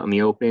if they're out in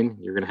the open,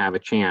 you're going to have a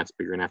chance,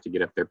 but you're going to have to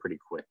get up there pretty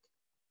quick.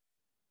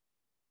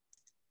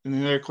 And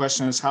the other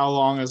question is, how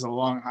long is a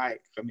long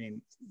hike? I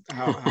mean,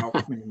 how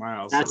many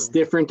miles? That's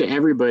different to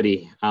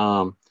everybody.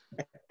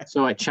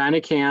 So at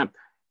China Camp,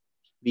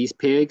 these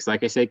pigs,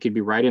 like I said, could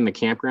be right in the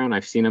campground.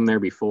 I've seen them there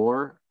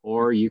before,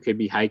 or you could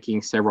be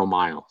hiking several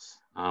miles.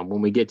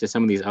 When we get to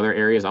some of these other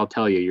areas, I'll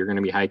tell you, you're going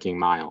to be hiking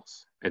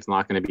miles. It's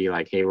not going to be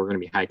like, hey, we're going to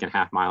be hiking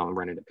half mile and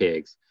run into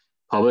pigs.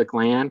 Public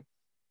land,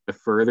 the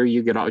further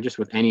you get off, just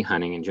with any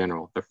hunting in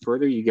general, the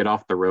further you get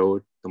off the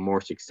road, the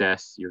more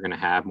success you're going to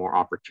have, more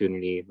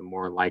opportunity, the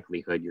more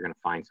likelihood you're going to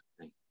find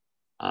something.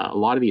 A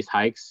lot of these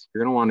hikes,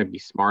 you're going to want to be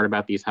smart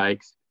about these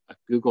hikes.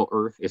 Google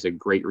Earth is a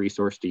great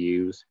resource to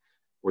use,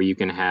 where you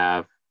can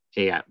have,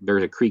 hey,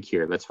 there's a creek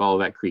here. Let's follow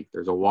that creek.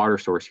 There's a water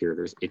source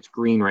here. It's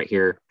green right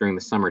here during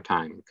the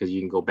summertime, because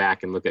you can go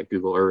back and look at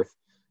Google Earth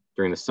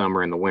during the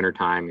summer and the winter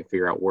time and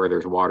figure out where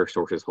there's water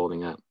sources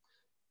holding up.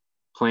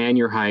 Plan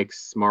your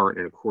hikes smart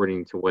and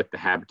according to what the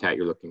habitat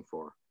you're looking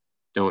for.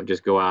 Don't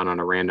just go out on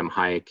a random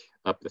hike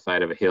up the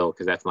side of a hill,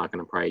 because that's not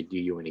going to probably do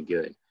you any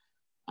good.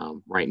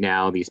 Right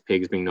now, these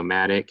pigs being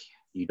nomadic,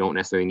 you don't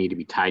necessarily need to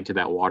be tied to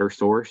that water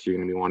source. You're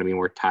going to want to be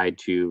more tied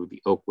to the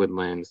oak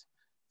woodlands,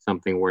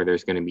 something where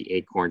there's going to be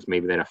acorns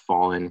maybe that have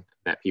fallen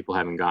that people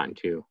haven't gotten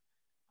to.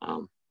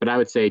 But I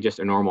would say just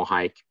a normal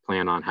hike,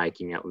 plan on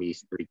hiking at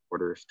least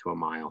 3/4 to a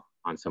mile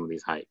on some of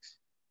these hikes.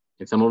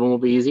 And some of them will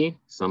be easy.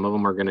 Some of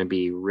them are going to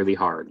be really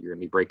hard. You're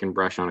going to be breaking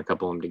brush on a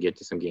couple of them to get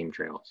to some game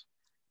trails.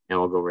 And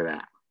we'll go over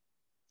that.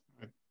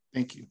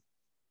 Thank you.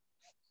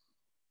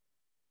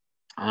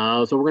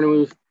 So we're going to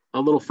move a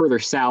little further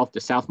south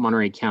to South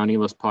Monterey County,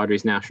 Los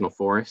Padres National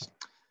Forest.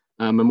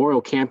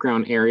 Memorial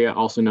Campground area,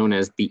 also known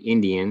as the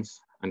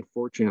Indians.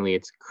 Unfortunately,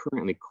 it's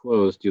currently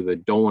closed due to the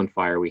Dolan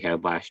fire we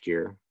had last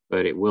year,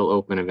 but it will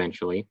open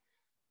eventually.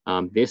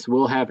 This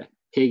will have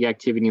pig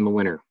activity in the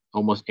winter.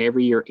 Almost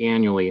every year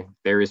annually,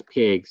 there is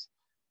pigs.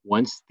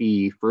 Once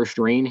the first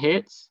rain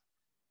hits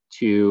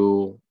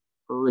to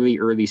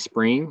early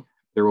spring,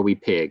 there will be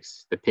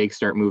pigs. The pigs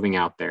start moving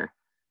out there.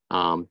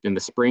 In the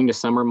spring to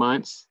summer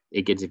months,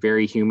 it gets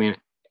very human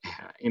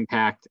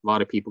impact. A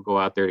lot of people go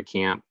out there to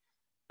camp.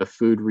 The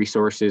food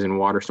resources and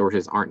water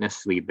sources aren't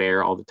necessarily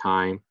there all the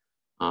time.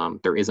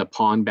 There is a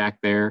pond back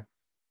there.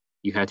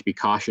 You have to be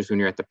cautious when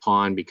you're at the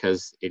pond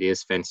because it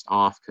is fenced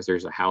off, because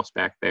there's a house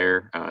back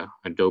there,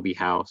 adobe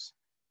house.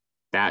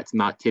 That's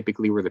not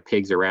typically where the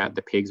pigs are at.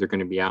 The pigs are going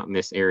to be out in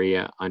this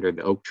area under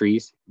the oak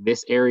trees.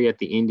 This area at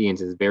the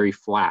Indians is very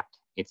flat.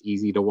 It's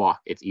easy to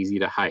walk. It's easy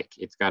to hike.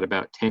 It's got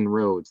about 10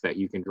 roads that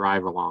you can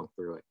drive along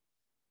through it.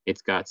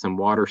 It's got some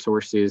water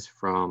sources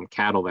from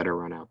cattle that are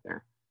run out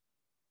there.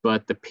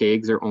 But the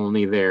pigs are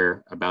only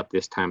there about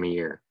this time of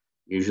year.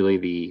 Usually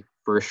the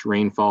first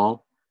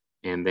rainfall,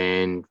 and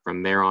then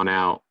from there on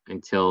out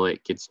until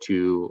it gets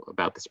to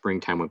about the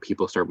springtime when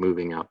people start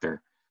moving out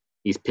there.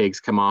 These pigs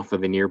come off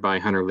of the nearby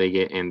Hunter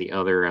Liggett and the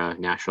other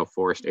national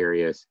forest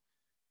areas.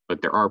 But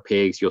there are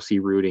pigs, you'll see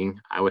rooting.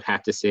 I would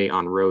have to say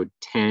on road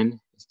 10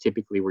 is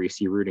typically where you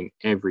see rooting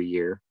every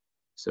year.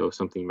 So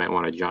something you might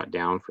want to jot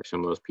down for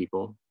some of those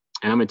people.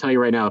 And I'm going to tell you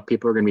right now,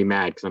 people are going to be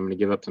mad because I'm going to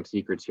give up some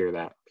secrets here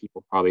that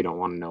people probably don't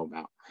want to know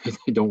about.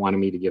 They don't want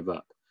me to give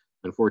up.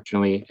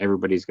 Unfortunately,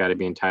 everybody's got to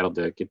be entitled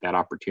to get that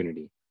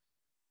opportunity.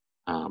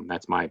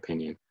 That's my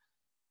opinion.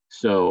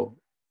 So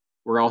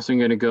we're also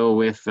going to go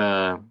with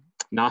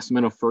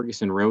Nascimento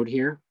Ferguson Road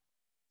here.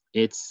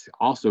 It's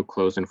also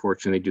closed,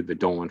 unfortunately, due to the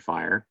Dolan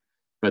fire.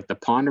 But the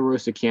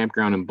Ponderosa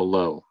Campground and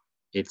below,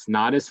 it's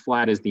not as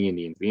flat as the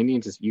Indians. The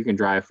Indians, you can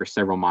drive for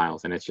several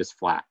miles and it's just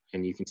flat.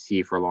 And you can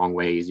see for long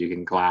ways. You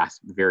can glass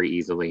very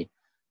easily.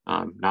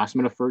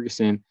 Nascimento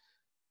Ferguson,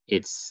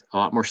 it's a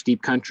lot more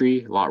steep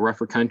country, a lot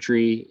rougher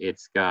country.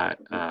 It's got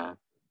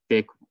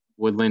thick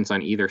woodlands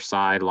on either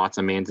side, lots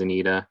of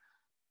manzanita.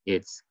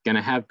 It's going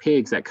to have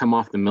pigs that come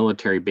off the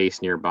military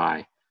base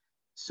nearby.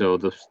 So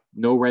the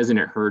no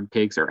resident herd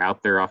pigs are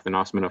out there off the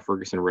Nascimento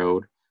Ferguson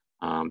Road.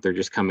 They're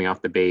just coming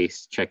off the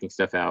base, checking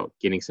stuff out,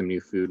 getting some new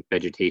food,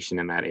 vegetation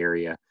in that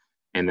area,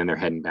 and then they're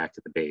heading back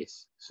to the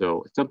base.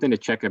 So it's something to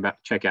check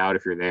out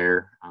if you're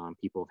there.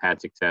 People have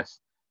had success,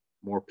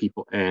 more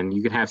people, and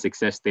you can have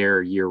success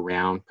there year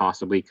round,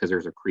 possibly because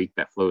there's a creek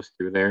that flows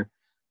through there.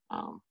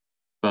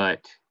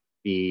 But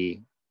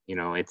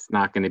it's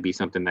not going to be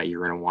something that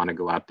you're going to want to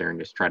go out there and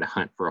just try to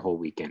hunt for a whole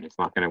weekend. It's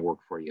not going to work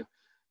for you.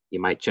 You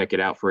might check it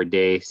out for a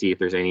day, see if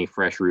there's any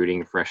fresh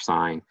rooting, fresh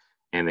sign,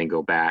 and then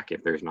go back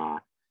if there's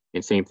not.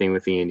 And same thing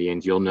with the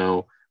Indians. You'll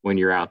know when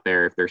you're out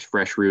there, if there's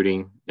fresh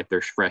rooting, if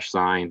there's fresh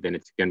sign, then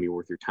it's going to be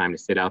worth your time to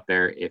sit out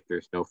there. If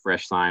there's no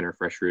fresh sign or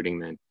fresh rooting,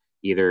 then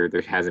either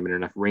there hasn't been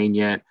enough rain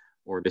yet,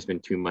 or there's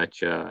been too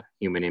much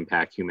human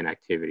impact, human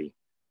activity.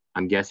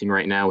 I'm guessing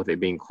right now with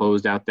it being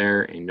closed out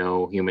there and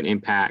no human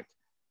impact,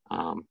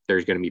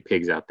 there's going to be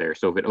pigs out there.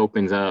 So if it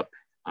opens up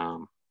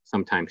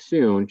sometime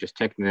soon, just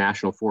check the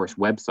National Forest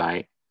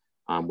website,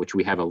 which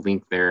we have a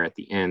link there at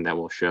the end that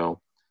will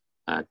show.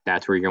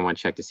 That's where you're going to want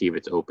to check to see if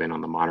it's open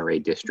on the Monterey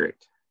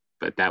district.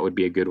 But that would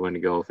be a good one to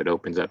go if it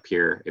opens up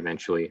here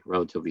eventually,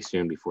 relatively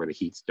soon before the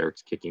heat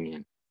starts kicking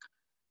in.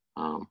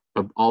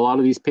 But a lot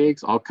of these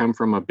pigs all come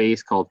from a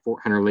base called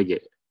Fort Hunter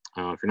Liggett.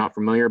 If you're not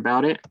familiar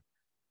about it,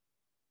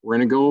 we're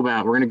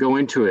going to go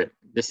into it.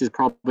 This is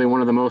probably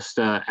one of the most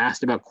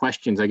asked about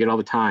questions I get all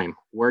the time.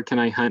 Where can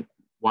I hunt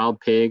wild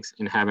pigs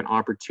and have an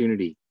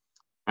opportunity?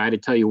 If I had to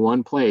tell you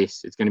one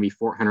place, it's going to be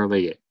Fort Hunter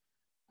Liggett.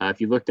 If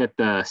you looked at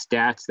the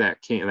stats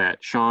that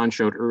Sean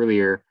showed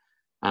earlier,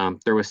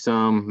 there was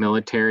some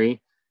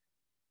military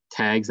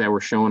tags that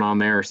were shown on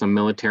there, or some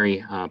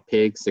military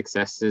pig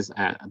successes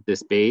at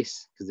this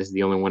base, because this is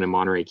the only one in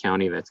Monterey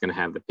County that's going to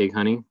have the pig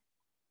hunting.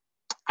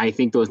 I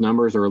think those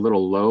numbers are a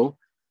little low.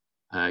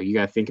 You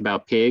got to think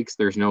about pigs.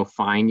 There's no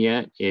fine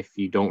yet if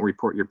you don't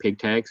report your pig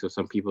tag. So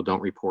some people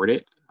don't report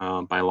it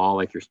by law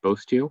like you're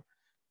supposed to.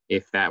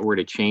 If that were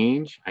to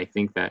change, I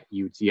think that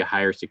you would see a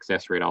higher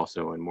success rate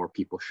also, and more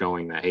people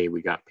showing that, hey,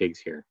 we got pigs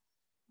here.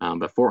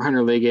 But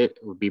 400 Liggett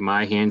would be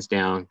my hands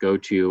down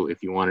go-to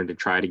if you wanted to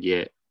try to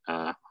get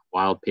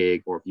wild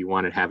pig, or if you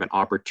wanted to have an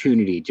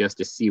opportunity just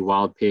to see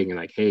wild pig and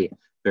like, hey,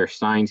 there are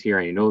signs here,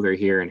 I know they're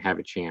here, and have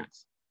a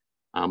chance.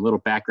 Little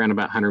background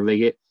about Hunter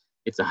Liggett.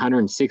 It's a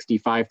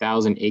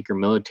 165,000 acre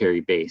military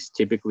base,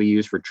 typically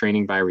used for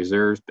training by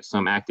reserves, but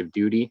some active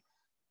duty.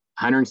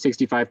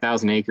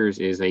 165,000 acres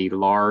is a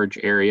large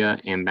area,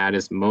 and that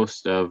is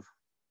most of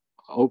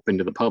open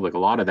to the public. A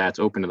lot of that's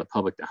open to the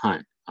public to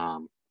hunt.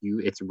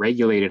 It's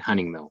regulated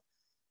hunting though.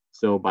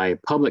 So by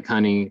public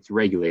hunting, it's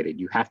regulated.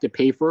 You have to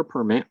pay for a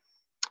permit,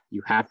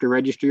 you have to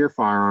register your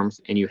firearms,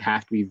 and you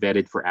have to be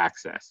vetted for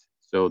access.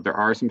 So there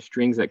are some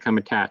strings that come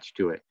attached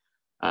to it.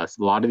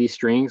 So a lot of these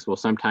strings, well,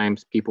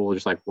 sometimes people will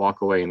just like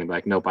walk away and they're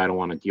like, nope, I don't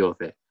want to deal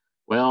with it.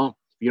 Well,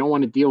 if you don't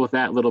want to deal with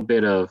that little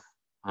bit of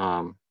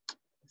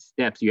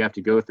steps you have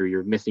to go through,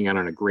 you're missing out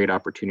on a great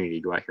opportunity to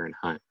go out here and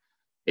hunt.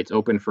 It's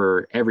open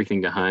for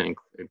everything to hunt,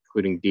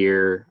 including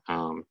deer,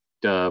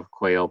 dove,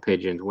 quail,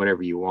 pigeons,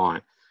 whatever you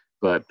want.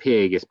 But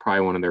pig is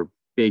probably one of their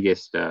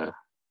biggest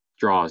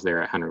draws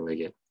there at Hunter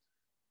Liggett.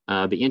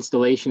 The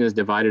installation is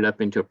divided up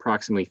into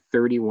approximately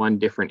 31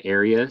 different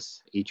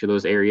areas. Each of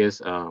those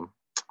areas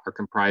are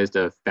comprised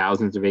of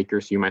thousands of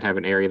acres. So you might have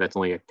an area that's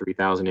only like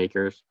 3,000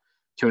 acres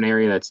to an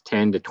area that's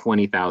 10 to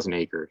 20,000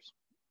 acres.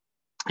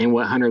 And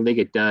what Hunter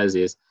Liggett does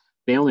is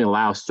they only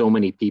allow so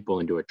many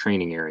people into a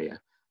training area.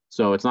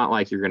 So it's not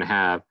like you're going to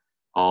have,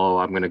 oh,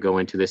 I'm going to go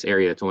into this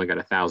area that's only got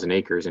 1,000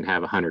 acres and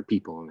have 100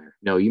 people in there.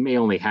 No, you may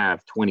only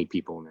have 20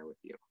 people in there with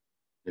you.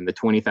 And the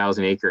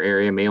 20,000 acre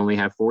area may only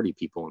have 40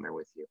 people in there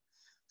with you.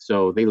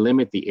 So they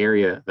limit the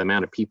area, the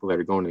amount of people that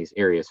are going to these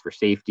areas for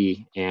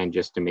safety and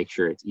just to make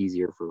sure it's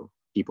easier for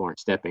people aren't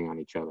stepping on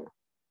each other.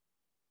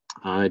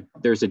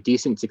 There's a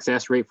decent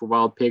success rate for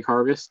wild pig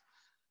harvest.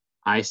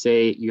 I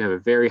say you have a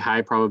very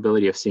high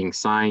probability of seeing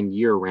sign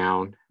year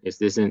round.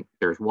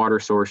 There's water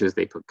sources,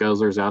 they put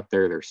guzzlers out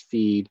there, there's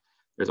feed,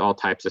 there's all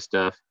types of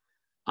stuff.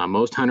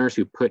 Most hunters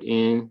who put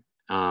in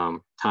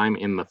time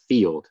in the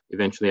field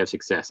eventually have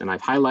success. And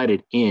I've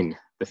highlighted in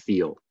the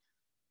field.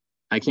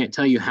 I can't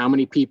tell you how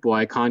many people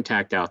I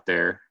contact out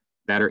there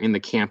that are in the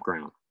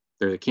campground.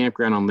 There's a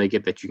campground on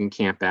Liggett that you can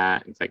camp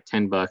at. It's like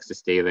 $10 to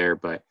stay there,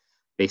 but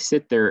they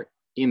sit there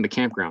in the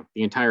campground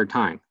the entire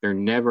time. They're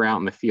never out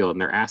in the field,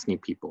 and they're asking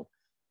people.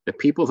 The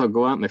people that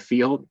go out in the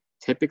field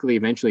typically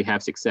eventually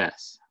have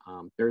success.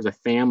 There's a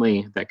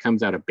family that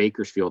comes out of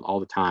Bakersfield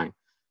all the time.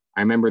 I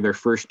remember their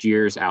first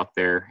years out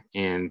there,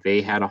 and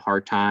they had a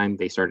hard time.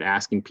 They started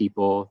asking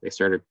people. They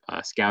started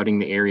scouting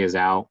the areas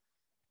out.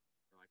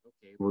 They're like,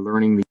 okay, we're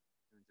learning the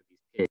of these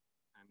pigs,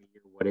 time of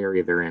year, what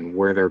area they're in,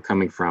 where they're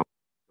coming from,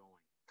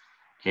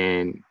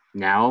 and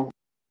now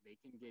they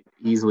can get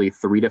easily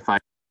 3 to 5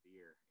 a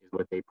year is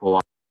what they pull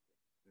off.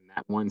 And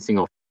that one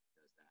single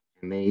does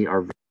that, and they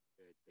are very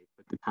good. They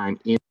put the time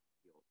in the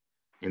field,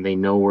 and they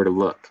know where to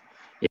look.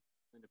 If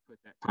you're going to put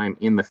that time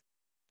in the field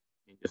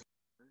and just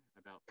learn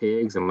about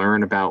pigs and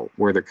learn about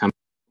where they're coming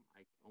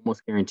from, I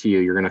almost guarantee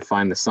you're going to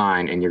find the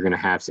sign and you're going to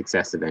have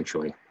success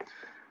eventually.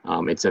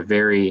 It's a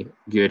very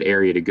good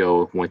area to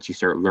go once you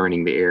start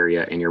learning the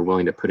area and you're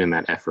willing to put in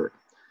that effort.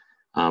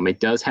 It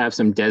does have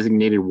some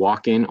designated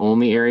walk-in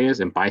only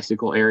areas and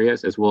bicycle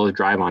areas, as well as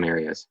drive-on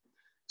areas.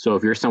 So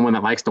if you're someone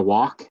that likes to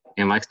walk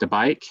and likes to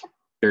bike,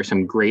 there's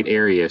some great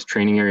areas.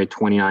 Training Area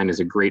 29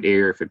 is a great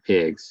area for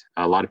pigs.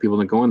 A lot of people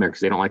don't go in there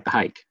because they don't like to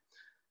hike.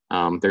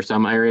 There's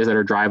some areas that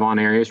are drive-on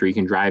areas where you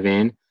can drive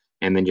in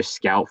and then just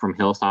scout from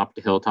hilltop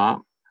to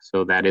hilltop.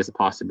 So that is a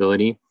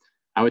possibility.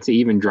 I would say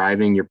even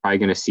driving, you're probably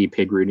going to see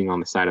pig rooting on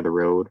the side of the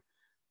road,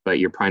 but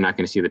you're probably not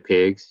going to see the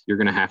pigs. You're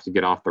going to have to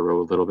get off the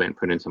road a little bit and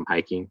put in some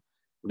hiking.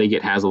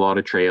 Liggett has a lot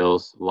of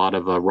trails, a lot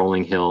of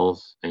rolling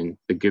hills and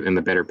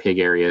the better pig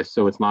areas.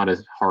 So it's not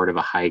as hard of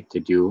a hike to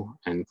do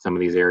in some of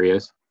these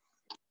areas,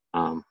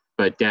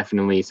 but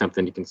definitely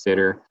something to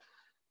consider.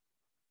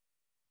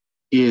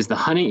 Is the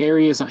hunting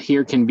areas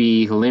here can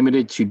be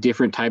limited to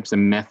different types of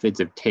methods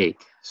of take.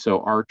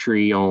 So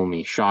archery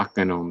only,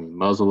 shotgun only,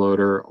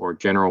 muzzleloader, or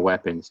general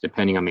weapons,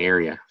 depending on the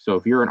area. So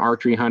if you're an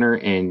archery hunter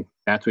and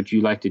that's what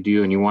you like to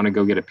do and you want to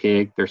go get a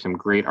pig, there's some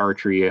great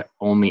archery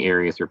only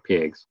areas for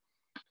pigs.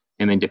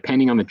 And then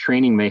depending on the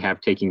training they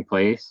have taking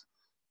place,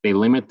 they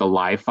limit the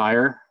live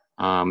fire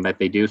that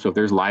they do. So if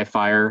there's live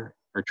fire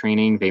or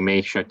training, they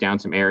may shut down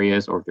some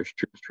areas, or if there's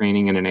troops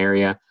training in an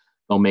area,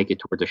 they'll make it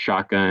towards a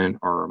shotgun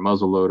or a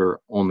muzzleloader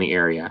only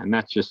area. And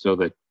that's just so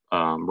that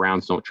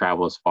rounds don't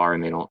travel as far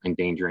and they don't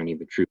endanger any of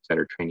the troops that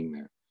are training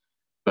there.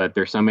 But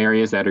there's some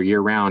areas that are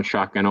year-round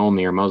shotgun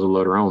only or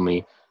muzzleloader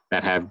only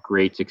that have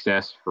great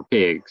success for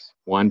pigs.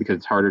 One, because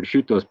it's harder to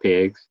shoot those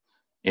pigs,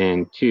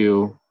 and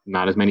two,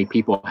 not as many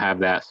people have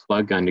that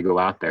slug gun to go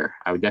out there.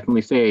 I would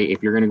definitely say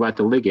if you're going to go out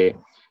to Liggett,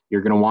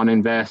 you're going to want to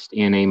invest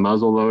in a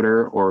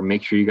muzzleloader or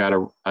make sure you got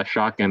a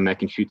shotgun that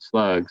can shoot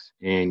slugs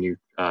and you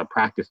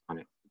practice on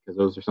it, because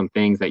those are some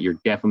things that you're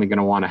definitely going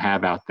to want to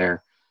have out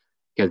there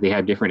because they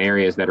have different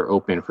areas that are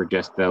open for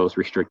just those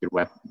restricted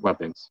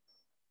weapons.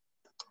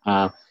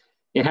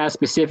 It has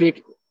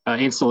specific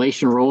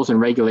installation rules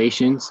and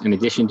regulations in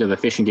addition to the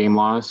fish and game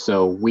laws.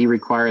 So we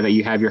require that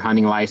you have your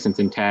hunting license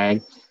and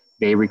tag.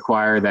 They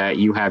require that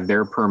you have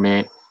their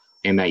permit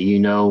and that you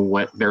know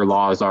what their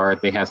laws are.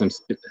 If they have some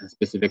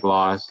specific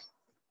laws.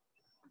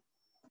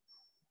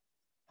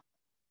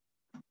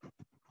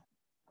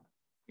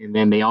 And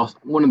then they also,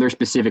 one of their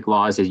specific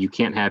laws is you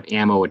can't have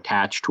ammo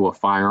attached to a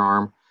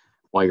firearm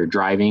while you're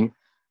driving.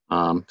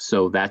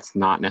 So that's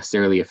not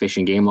necessarily a fish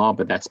and game law,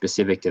 but that's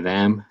specific to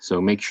them. So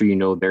make sure you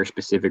know their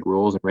specific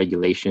rules and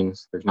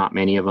regulations. There's not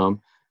many of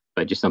them,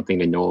 but just something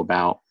to know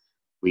about.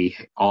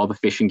 All the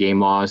fish and game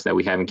laws that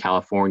we have in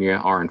California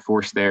are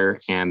enforced there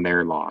and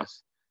their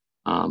laws.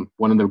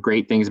 One of the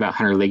great things about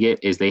Hunter Liggett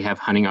is they have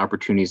hunting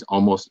opportunities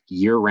almost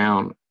year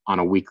round on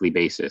a weekly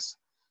basis.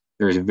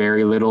 There's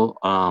very little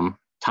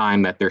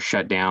time that they're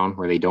shut down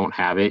where they don't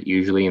have it.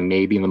 Usually, and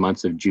maybe in the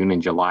months of June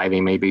and July,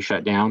 they may be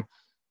shut down,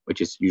 which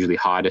is usually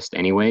hottest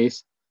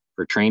anyways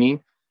for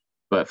training.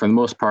 But for the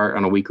most part,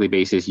 on a weekly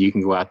basis, you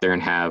can go out there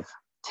and have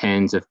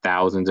tens of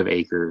thousands of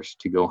acres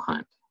to go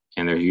hunt.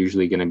 And there's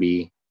usually going to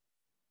be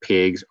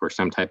pigs or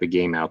some type of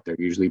game out there,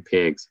 usually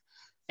pigs.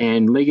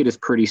 And Liggett is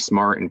pretty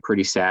smart and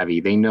pretty savvy.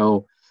 They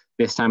know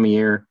this time of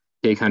year,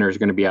 pig hunters are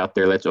going to be out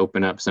there. Let's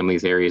open up some of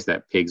these areas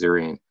that pigs are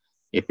in.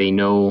 If they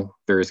know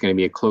there's going to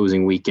be a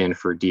closing weekend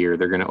for deer,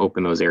 they're going to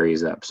open those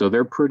areas up. So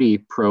they're pretty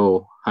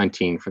pro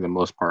hunting for the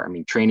most part. I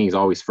mean, training is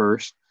always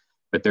first,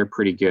 but they're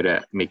pretty good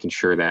at making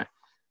sure that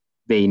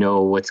they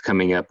know what's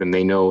coming up and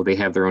they know they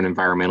have their own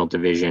environmental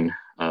division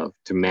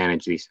to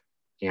manage these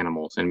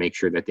animals and make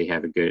sure that they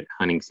have a good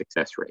hunting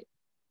success rate.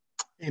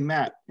 Hey,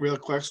 Matt, real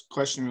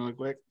question really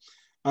quick.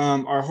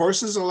 Are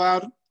horses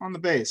allowed on the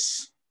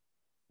base?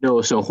 No,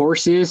 so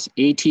horses,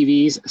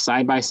 ATVs,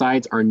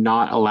 side-by-sides are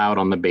not allowed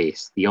on the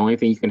base. The only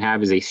thing you can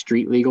have is a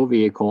street legal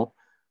vehicle,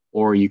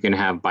 or you can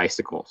have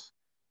bicycles.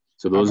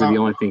 So those are the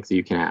only things that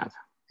you can have.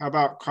 How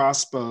about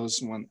crossbows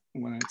when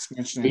it's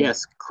mentioned?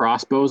 Yes,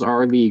 crossbows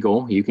are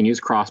legal. You can use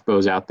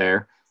crossbows out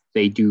there.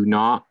 They do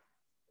not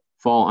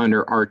fall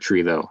under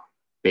archery though.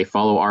 They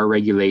follow our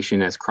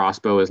regulation as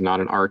crossbow is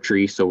not an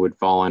archery, so would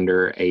fall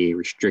under a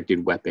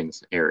restricted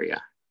weapons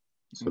area.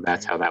 So okay.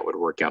 That's how that would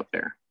work out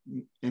there.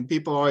 And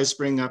people always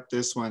bring up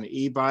this one,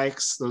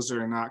 e-bikes. Those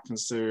are not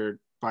considered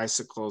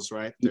bicycles,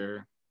 right?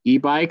 They're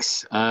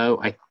e-bikes,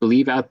 I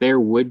believe out there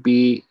would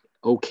be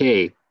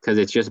okay because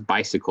it's just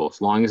bicycles.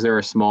 As long as they're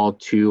a small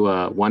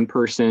one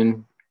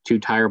person,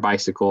 2-tire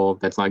bicycle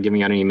that's not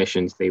giving out any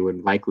emissions, they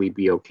would likely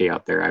be okay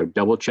out there. I would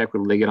double check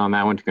with Liggett on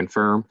that one to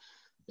confirm.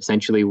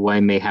 Essentially,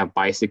 when they have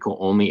bicycle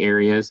only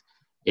areas,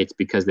 it's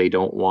because they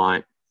don't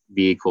want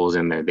vehicles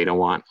in there. They don't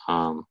want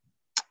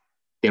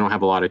they don't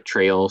have a lot of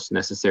trails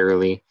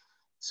necessarily,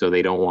 so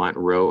they don't want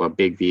a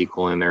big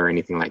vehicle in there or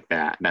anything like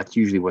that. That's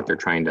usually what they're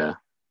trying to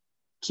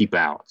keep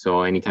out.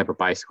 So any type of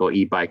bicycle,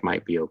 e-bike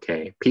might be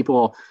okay.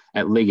 People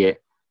at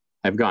Liggett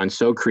have gotten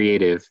so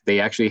creative, they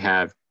actually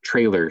have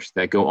trailers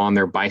that go on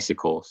their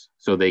bicycles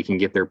so they can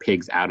get their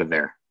pigs out of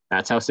there.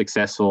 That's how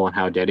successful and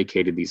how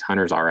dedicated these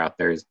hunters are out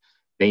there. Is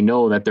they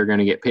know that they're going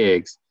to get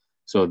pigs,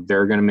 so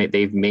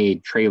they've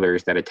made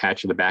trailers that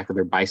attach to the back of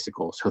their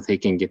bicycle so they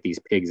can get these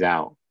pigs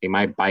out. They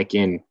might bike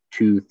in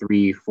 2,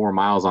 3, 4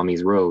 miles on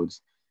these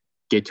roads,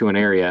 get to an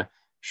area,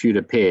 shoot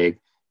a pig,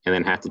 and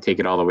then have to take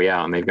it all the way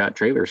out. And they've got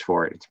trailers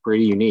for it. It's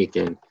pretty unique.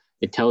 And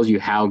it tells you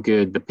how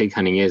good the pig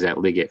hunting is at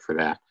Liggett for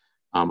that.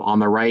 On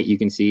the right, you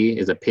can see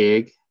is a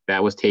pig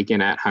that was taken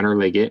at Hunter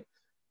Liggett.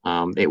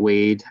 It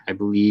weighed, I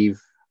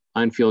believe,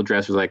 unfield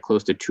dress was like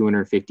close to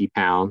 250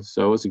 pounds.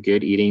 So it was a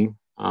good eating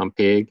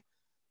pig.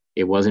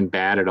 It wasn't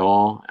bad at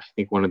all. I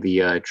think one of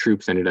the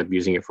troops ended up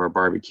using it for a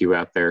barbecue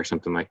out there or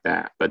something like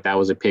that. But that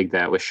was a pig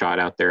that was shot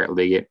out there at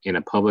Liggett in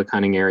a public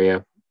hunting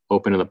area,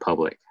 open to the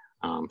public.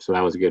 So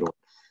that was a good one.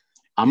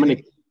 I'm going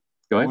to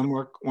go ahead.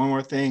 One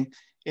more thing.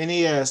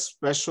 Any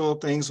special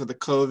things with the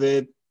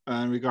COVID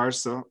in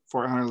regards to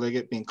Fort Hunter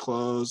Liggett being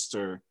closed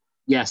or?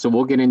 Yeah, so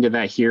we'll get into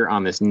that here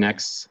on this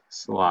next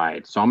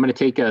slide. So I'm going to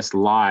take us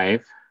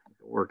live,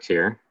 if it works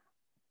here,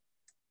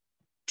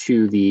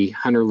 to the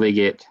Hunter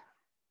Liggett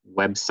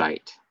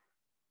website.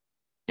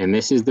 And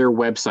this is their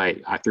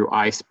website through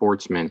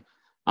iSportsman.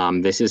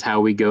 This is how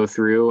we go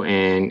through,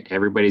 and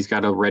everybody's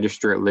got to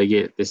register at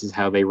Liggett. This is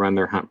how they run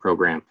their hunt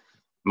program.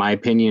 My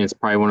opinion, it's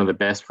probably one of the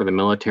best for the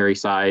military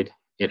side.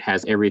 It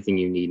has everything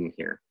you need in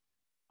here.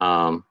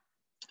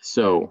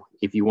 So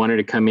if you wanted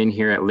to come in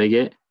here at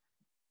Liggett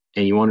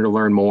and you wanted to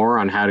learn more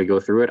on how to go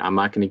through it,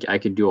 I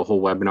could do a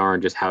whole webinar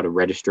on just how to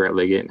register at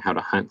Liggett and how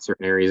to hunt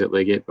certain areas at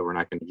Liggett, but we're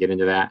not going to get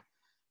into that.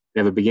 They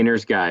have a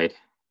beginner's guide.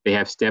 They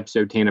have steps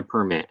to obtain a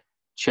permit,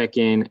 check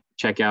in,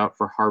 check out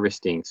for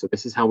harvesting. So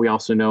this is how we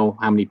also know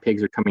how many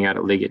pigs are coming out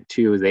at Liggett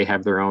too. They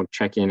have their own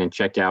check in and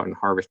check out and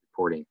harvest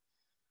reporting.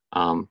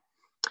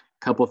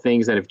 Couple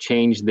things that have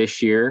changed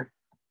this year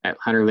at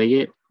Hunter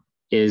Liggett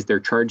is they're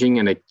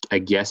charging a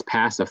guest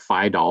pass of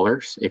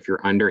 $5 if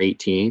you're under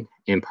 18.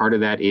 And part of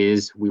that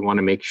is we want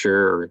to make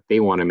sure, or they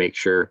want to make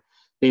sure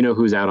they know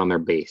who's out on their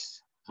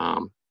base.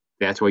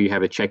 That's why you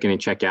have a check in and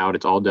check out.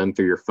 It's all done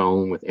through your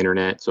phone with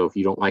internet. So if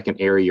you don't like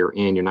an area you're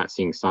in, you're not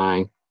seeing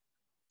sign,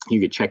 You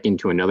could check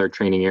into another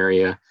training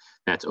area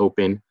that's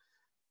open,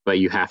 but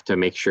you have to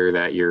make sure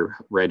that you're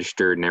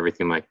registered and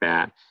everything like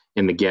that.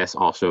 And the guests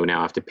also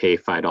now have to pay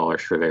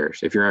 $5 for theirs.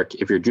 If you're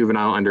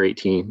juvenile under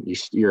 18,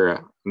 you're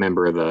a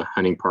member of the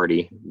hunting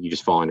party. You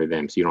just fall under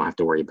them, so you don't have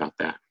to worry about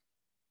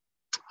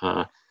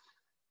that.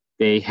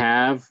 They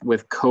have,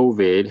 with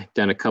COVID,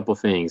 done a couple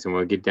things, and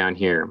we'll get down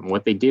here.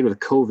 What they did with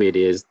COVID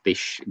is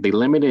they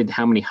limited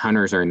how many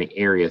hunters are in the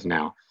areas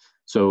now.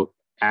 So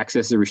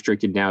access is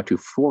restricted now to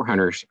 4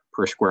 hunters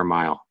per square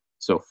mile.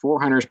 So 4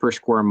 hunters per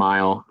square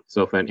mile.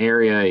 So if an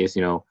area is,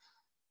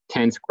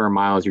 10 square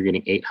miles, you're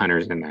getting 8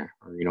 hunters in there,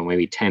 or,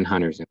 maybe 10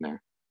 hunters in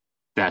there.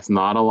 That's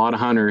not a lot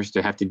of hunters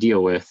to have to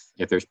deal with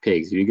if there's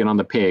pigs. If you get on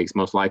the pigs,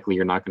 most likely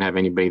you're not going to have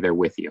anybody there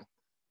with you.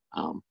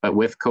 But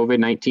with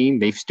COVID-19,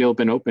 they've still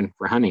been open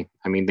for hunting.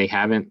 I mean, they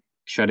haven't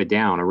shut it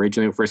down.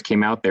 Originally, when it first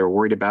came out, they were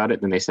worried about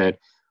it. Then they said,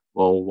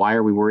 well, why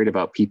are we worried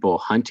about people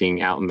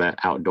hunting out in the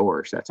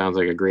outdoors? That sounds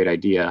like a great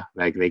idea.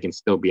 Like, they can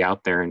still be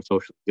out there and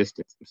social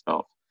distance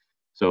themselves.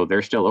 So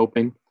they're still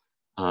open.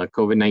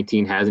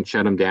 COVID-19 hasn't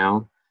shut them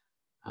down.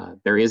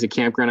 There is a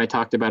campground I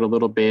talked about a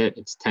little bit.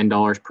 It's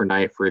 $10 per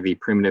night for the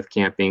primitive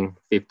camping,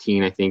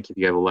 $15, I think, if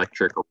you have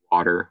electric or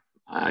water.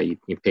 You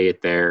can pay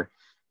it there.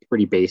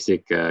 Pretty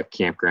basic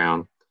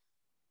campground.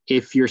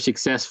 If you're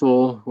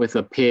successful with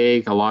a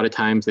pig, a lot of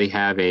times they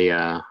have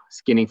a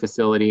skinning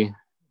facility.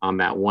 On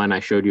that one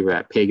I showed you where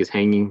that pig is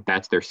hanging,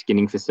 that's their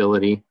skinning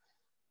facility.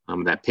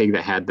 That pig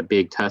that had the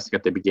big tusk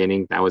at the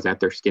beginning, that was at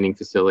their skinning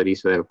facility.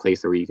 So they have a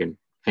place where you can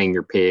hang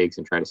your pigs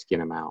and try to skin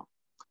them out.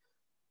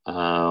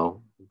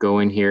 Go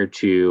in here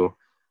to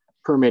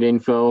permit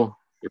info,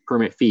 your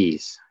permit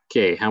fees.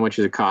 Okay, how much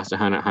does it cost to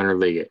hunt at Hunter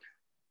Liggett?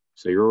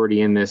 So you're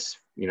already in this,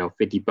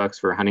 $50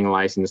 for a hunting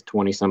license,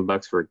 20 some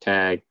bucks for a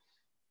tag.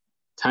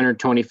 It's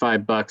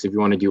 $125 if you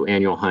want to do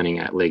annual hunting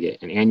at Liggett.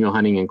 And annual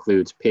hunting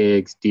includes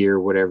pigs, deer,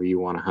 whatever you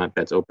want to hunt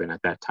that's open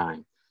at that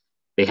time.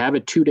 They have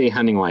a 2-day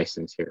hunting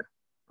license here,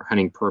 or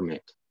hunting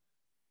permit.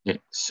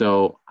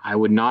 So I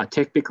would not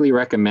typically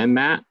recommend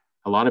that.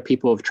 A lot of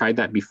people have tried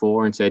that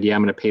before and said, yeah,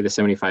 I'm going to pay the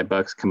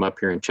 $75, come up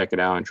here and check it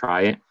out and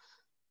try it.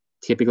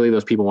 Typically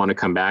those people want to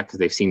come back because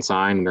they've seen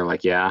sign and they're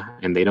like, yeah,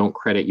 and they don't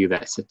credit you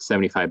that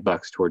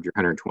 $75 towards your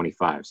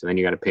 125. So then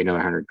you got to pay another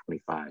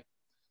 125.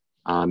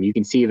 You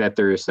can see that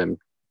there's some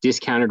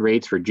discounted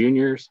rates for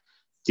juniors,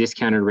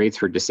 discounted rates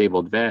for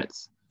disabled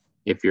vets.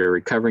 If you're a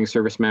recovering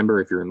service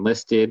member, if you're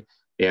enlisted,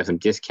 they have some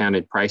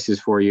discounted prices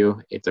for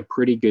you. It's a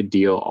pretty good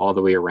deal all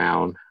the way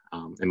around,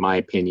 in my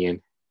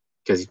opinion,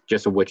 because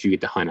just of what you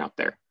get to hunt out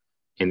there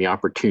and the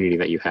opportunity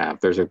that you have.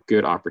 There's a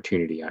good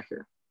opportunity out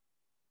here.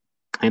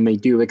 And they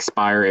do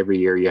expire every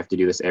year. You have to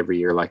do this every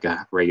year like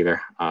a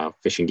regular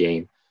fish and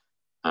game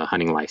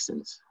hunting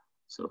license.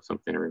 So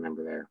something to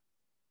remember there.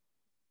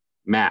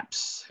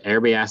 Maps.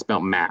 Everybody asked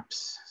about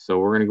maps. So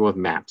we're going to go with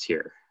maps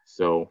here.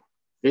 So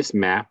this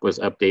map was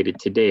updated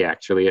today,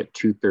 actually, at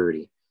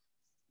 2:30.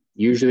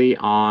 Usually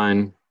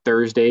on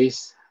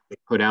Thursdays, they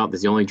put out,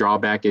 the only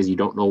drawback is you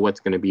don't know what's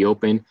going to be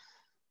open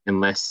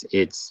unless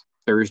it's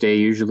Thursday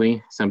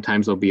usually.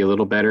 Sometimes it'll be a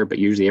little better, but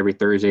usually every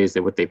Thursday is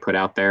what they put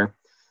out there.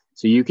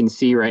 So you can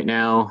see right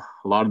now,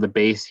 a lot of the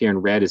base here in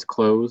red is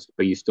closed,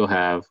 but you still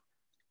have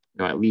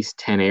at least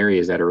 10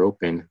 areas that are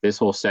open. This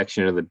whole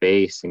section of the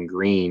base in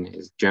green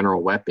is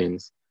general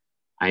weapons.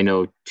 I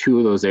know 2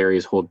 of those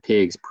areas hold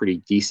pigs pretty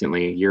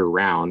decently year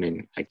round,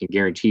 and I can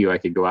guarantee you I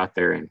could go out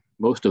there in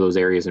most of those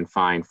areas and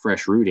find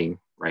fresh rooting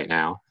right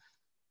now.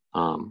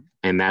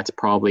 And that's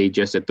probably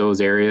just at those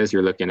areas,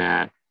 you're looking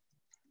at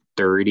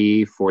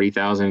 30,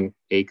 40,000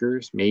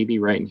 acres, maybe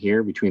right in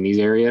here between these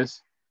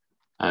areas.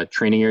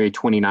 Training area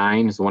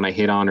 29 is the one I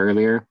hit on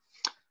earlier.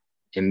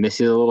 And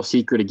this is a little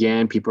secret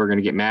again, people are going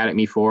to get mad at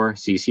me for.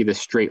 So you see the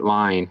straight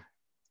line,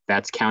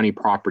 that's county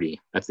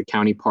property. That's the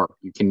county park.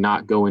 You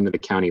cannot go into the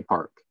county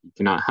park. You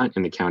cannot hunt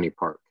in the county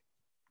park.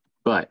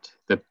 But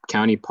the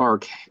county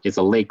park is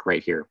a lake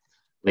right here.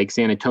 Lake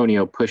San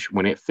Antonio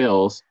when it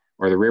fills,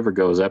 or the river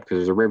goes up, because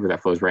there's a river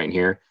that flows right in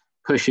here,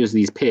 pushes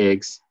these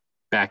pigs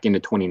back into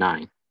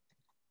 29. In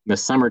the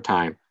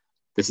summertime,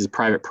 this is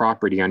private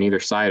property on either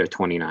side of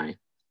 29.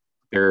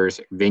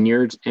 There's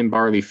vineyards and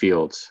barley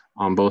fields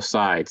on both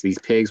sides. These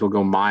pigs will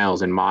go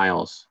miles and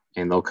miles,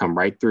 and they'll come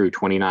right through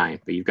 29.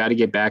 But you've got to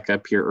get back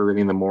up here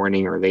early in the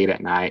morning or late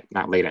at night,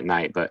 not late at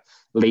night, but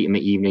late in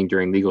the evening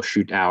during legal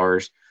shoot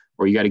hours,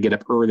 or you got to get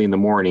up early in the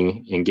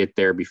morning and get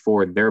there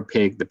before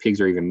the pigs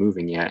are even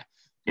moving yet,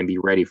 and be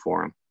ready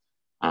for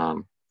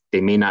them.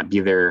 They may not be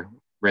there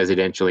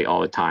residentially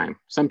all the time.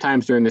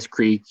 Sometimes during this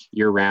creek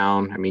year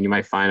round, I mean, you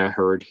might find a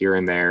herd here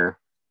and there,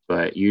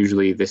 but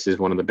usually this is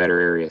one of the better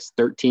areas.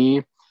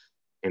 13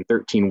 and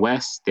 13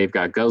 West, they've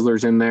got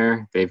guzzlers in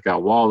there. They've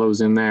got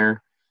wallows in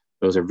there.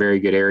 Those are very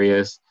good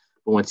areas.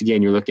 But once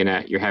again,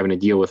 you're having to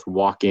deal with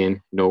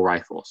walk-in, no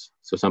rifles.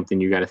 So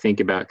something you got to think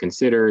about,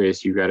 consider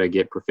is you got to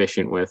get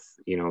proficient with,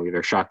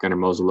 either shotgun or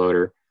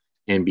muzzleloader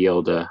and be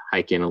able to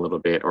hike in a little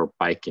bit or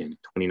bike in.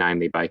 29,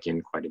 they bike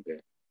in quite a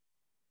bit.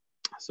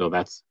 So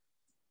that's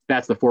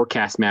the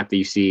forecast map that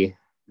you see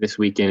this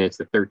weekend. It's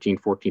the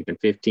 13th, 14th, and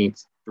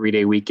 15th.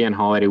 3-day weekend,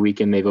 holiday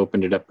weekend, they've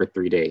opened it up for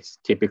 3 days.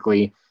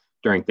 Typically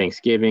during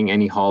Thanksgiving,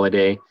 any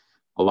holiday,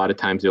 a lot of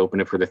times they open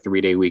it for the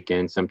 3-day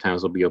weekend.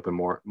 Sometimes they'll be open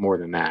more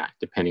than that,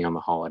 depending on the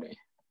holiday.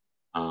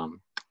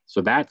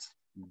 So that's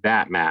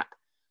that map.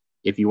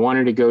 If you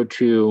wanted to go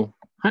to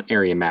hunt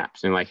area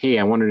maps and like, hey,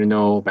 I wanted to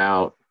know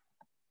about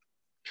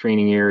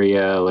training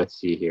area, let's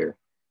see here.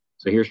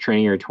 So here's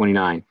training area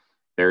 29.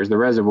 There's the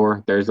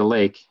reservoir, there's the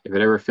lake. If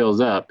it ever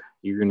fills up,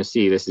 you're gonna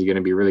see this is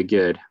gonna be really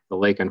good. The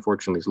lake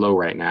unfortunately is low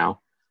right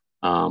now.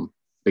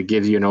 It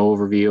gives you an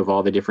overview of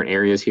all the different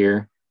areas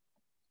here.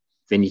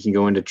 Then you can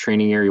go into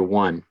training area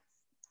 1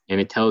 and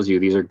it tells you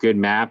these are good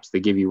maps. They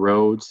give you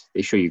roads,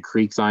 they show you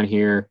creeks on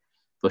here.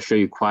 They'll show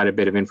you quite a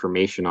bit of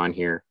information on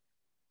here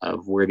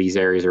of where these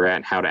areas are at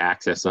and how to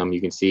access them.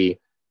 You can see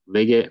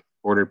Liggett,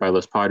 bordered by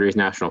Los Padres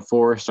National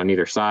Forest on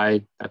either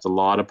side. That's a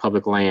lot of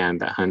public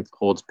land that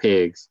holds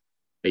pigs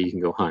that you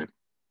can go hunt.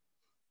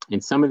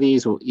 And some of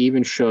these will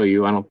even show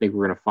you, I don't think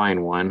we're gonna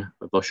find one,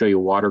 but they'll show you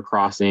water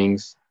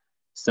crossings.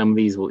 Some of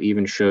these will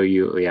even show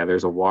you, yeah,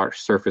 there's a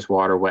surface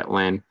water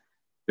wetland.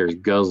 There's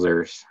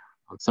guzzlers.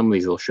 On some of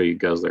these, they'll show you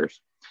guzzlers.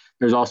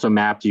 There's also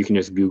maps you can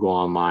just Google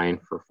online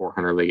for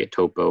 400 Liggett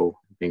topo,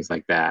 things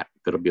like that.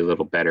 That'll be a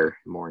little better,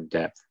 more in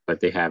depth, but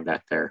they have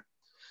that there.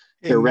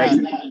 Hey,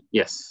 Matt,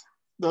 yes.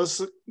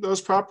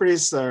 Those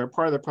properties that are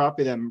part of the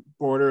property that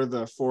border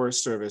the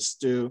Forest Service,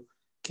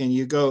 can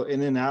you go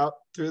in and out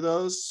through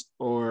those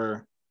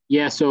or?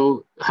 Yeah,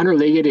 so 100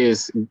 Liggett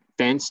is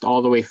fenced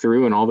all the way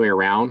through and all the way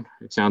around.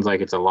 It sounds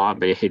like it's a lot,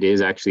 but it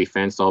is actually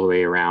fenced all the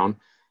way around.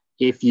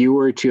 If you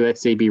were to,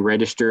 let's say, be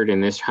registered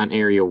in this hunt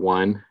area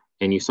 1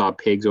 and you saw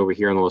pigs over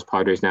here in the Los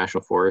Padres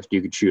National Forest,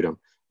 you could shoot them,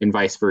 and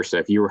vice versa.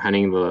 If you were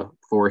hunting the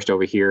forest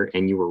over here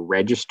and you were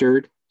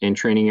registered in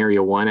training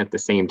area 1 at the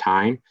same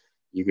time,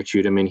 you could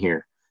shoot them in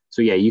here.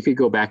 So yeah, you could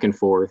go back and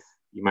forth.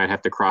 You might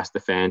have to cross the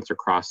fence or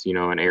cross,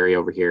 an area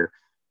over here,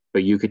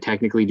 but you could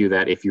technically do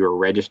that if you were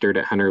registered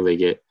at Hunter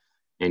Liggett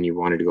and you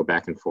wanted to go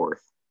back and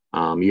forth.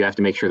 You have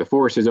to make sure the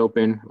forest is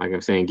open. Like I'm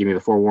saying, give me the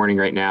forewarning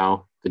right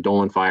now. The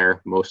Dolan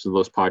fire, most of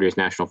Los Padres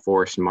National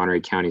Forest in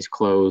Monterey County is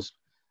closed.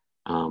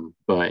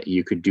 But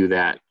you could do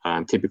that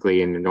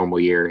typically in a normal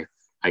year.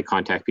 I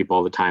contact people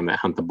all the time that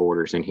hunt the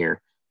borders in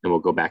here and we'll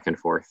go back and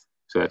forth.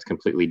 So that's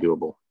completely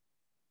doable.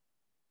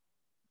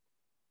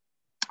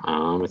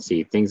 Let's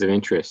see, things of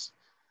interest.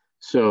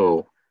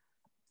 So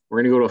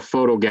we're gonna go to a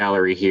photo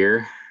gallery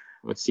here.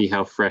 Let's see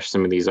how fresh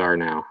some of these are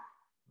now.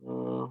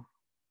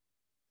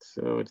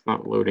 So it's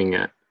not loading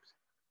yet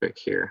quick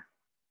here.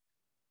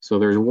 So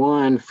there's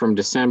one from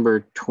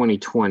December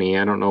 2020.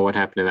 I don't know what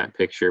happened to that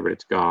picture, but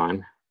it's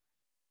gone.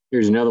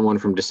 Here's another one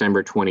from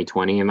December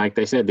 2020. And like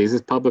they said, this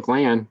is public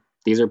land.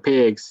 These are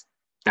pigs.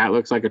 That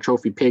looks like a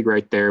trophy pig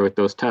right there with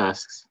those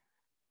tusks.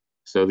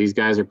 So these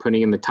guys are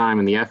putting in the time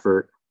and the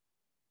effort.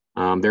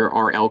 There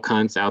are elk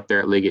hunts out there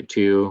at Liggett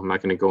too. I'm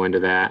not gonna go into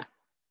that.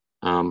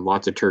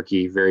 Lots of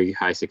turkey, very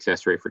high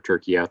success rate for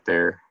turkey out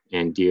there,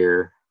 and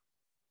deer.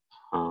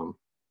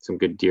 Some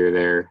good deer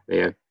there. They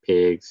have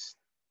pigs.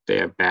 They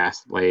have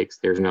bass lakes.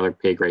 There's another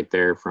pig right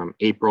there from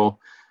April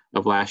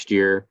of last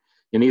year.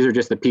 And these are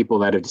just the people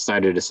that have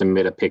decided to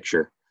submit a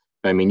picture.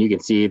 I mean, you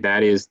can see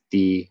that is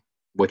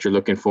what you're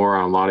looking for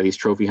on a lot of these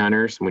trophy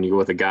hunters. When you go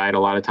with a guide, a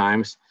lot of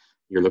times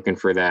you're looking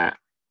for that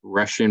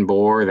Russian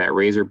boar, that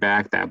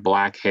razorback, that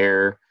black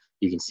hair.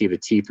 You can see the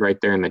teeth right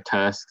there in the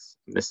tusks.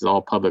 This is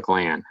all public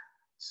land.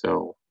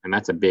 So, and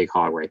that's a big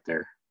hog right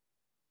there.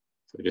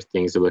 So just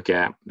things to look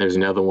at. There's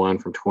another one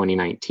from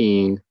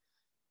 2019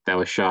 that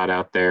was shot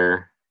out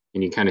there.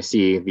 And you kind of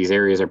see these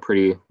areas are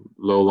pretty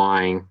low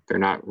lying. They're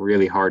not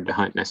really hard to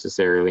hunt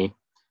necessarily.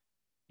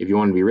 If you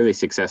want to be really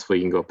successful,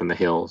 you can go up in the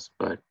hills,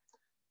 but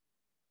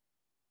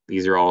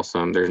these are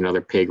awesome. There's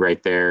another pig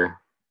right there.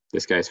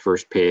 This guy's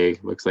first pig.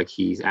 Looks like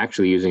he's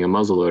actually using a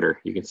muzzleloader.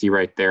 You can see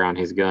right there on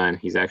his gun,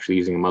 he's actually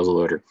using a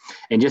muzzleloader.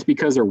 And just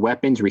because they're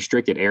weapons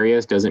restricted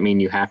areas doesn't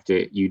mean you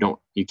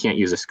can't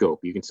use a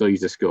scope. You can still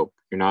use a scope.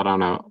 You're not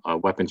on a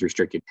weapons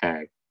restricted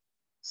tag.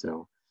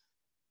 So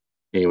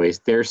anyways,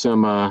 there's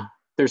some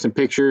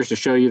pictures to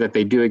show you that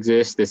they do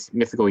exist. This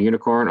mythical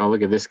unicorn. Oh,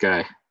 look at this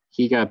guy.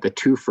 He got the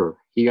twofer.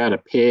 He got a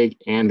pig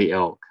and the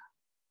elk.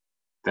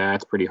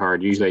 That's pretty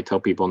hard. Usually I tell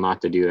people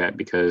not to do that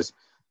because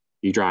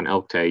you draw an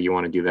elk tag, you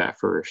want to do that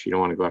first. You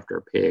don't want to go after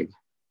a pig.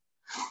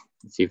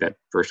 Let's see if that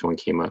first one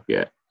came up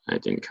yet.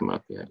 It didn't come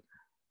up yet.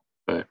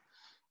 But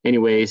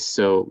anyways,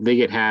 so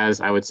Liggett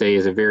I would say,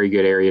 is a very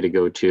good area to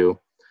go to.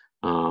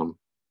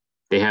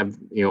 They have,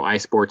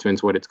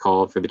 iSportsman's what it's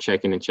called for the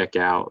check-in and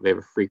check-out. They have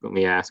a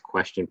frequently asked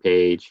question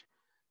page.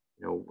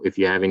 If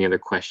you have any other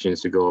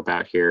questions to go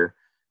about here,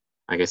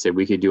 like I said,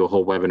 we could do a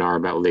whole webinar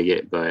about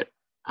Liggett, but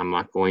I'm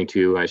not going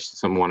to. I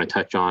just want to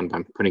touch on.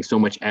 I'm putting so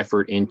much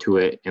effort into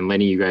it and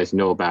letting you guys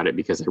know about it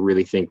because I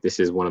really think this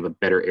is one of the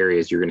better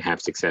areas you're going to have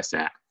success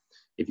at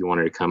if you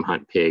wanted to come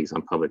hunt pigs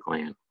on public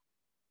land.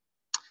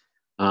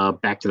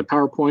 Back to the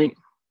PowerPoint.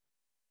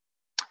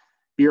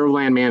 Bureau of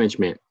Land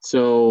Management.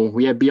 So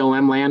we have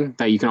BLM land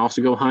that you can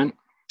also go hunt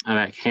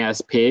that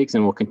has pigs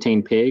and will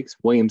contain pigs.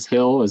 Williams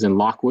Hill is in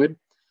Lockwood.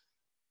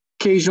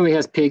 Occasionally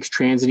has pigs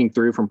transiting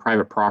through from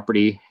private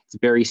property. It's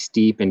very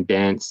steep and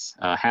dense,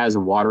 has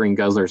watering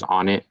guzzlers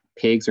on it.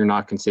 Pigs are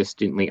not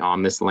consistently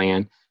on this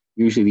land.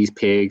 Usually these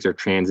pigs are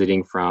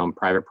transiting from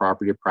private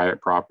property to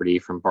private property,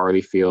 from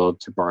barley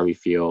field to barley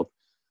field.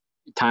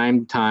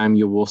 Time to time,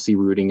 you will see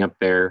rooting up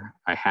there.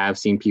 I have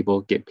seen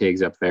people get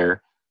pigs up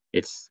there.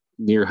 It's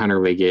near Hunter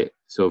Liggett.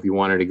 So if you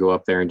wanted to go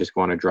up there and just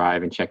go on a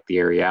drive and check the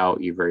area out,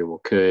 you very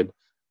well could.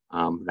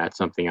 That's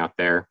something out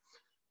there.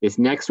 This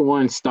next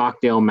one,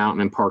 Stockdale Mountain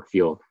and Park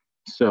Field.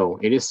 So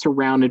it is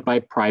surrounded by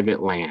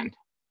private land.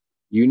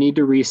 You need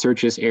to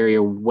research this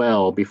area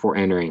well before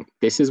entering.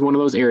 This is one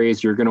of those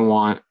areas you're going to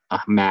want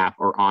a map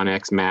or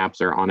Onyx Maps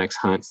or Onyx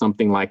Hunt,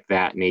 something like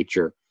that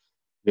nature.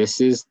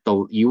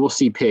 You will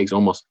see pigs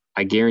almost,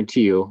 I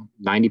guarantee you,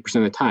 90%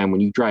 of the time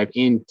when you drive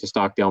into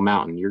Stockdale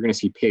Mountain, you're going to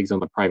see pigs on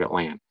the private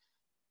land.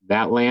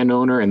 That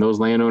landowner and those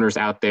landowners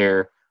out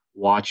there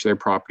watch their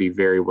property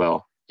very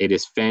well. It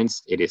is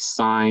fenced, it is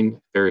signed,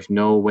 there's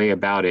no way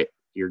about it.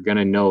 You're going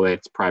to know that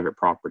it's private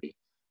property.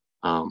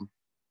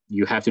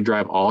 You have to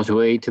drive all the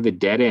way to the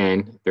dead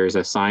end. There's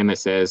a sign that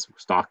says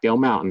Stockdale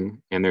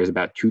Mountain, and there's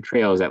about 2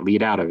 trails that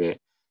lead out of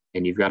it,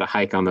 and you've got to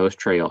hike on those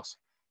trails.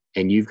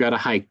 And you've got to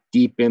hike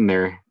deep in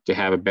there to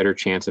have a better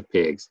chance of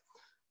pigs.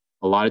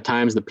 A lot of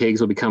times the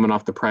pigs will be coming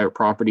off the private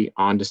property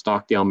onto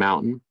Stockdale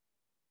Mountain.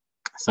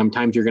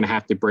 Sometimes you're going to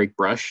have to break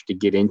brush to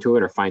get into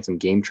it or find some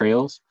game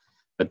trails.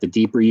 But the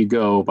deeper you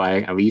go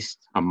by at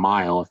least a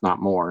mile, if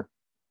not more,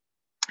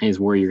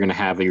 is where you're going to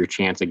have your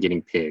chance of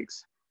getting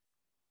pigs.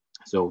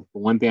 So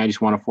one thing I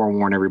just want to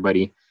forewarn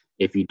everybody,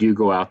 if you do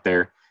go out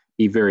there,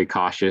 be very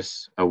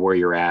cautious of where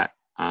you're at.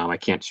 I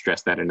can't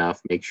stress that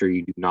enough. Make sure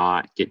you do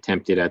not get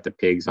tempted at the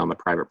pigs on the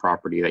private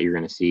property that you're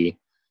going to see,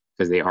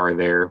 because they are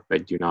there,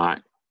 but do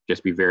not,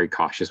 just be very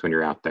cautious when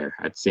you're out there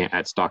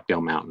at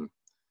Stockdale Mountain.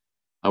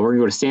 We're going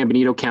to go to San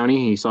Benito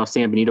County. You saw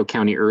San Benito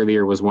County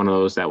earlier was one of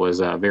those that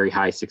was a very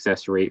high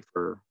success rate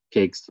for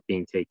pigs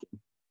being taken.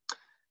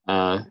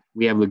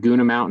 We have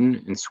Laguna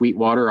Mountain and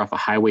Sweetwater off of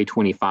Highway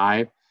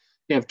 25.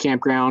 They have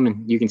campground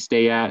and you can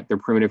stay at. They're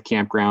primitive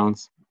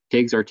campgrounds.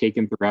 Pigs are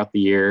taken throughout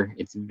the year.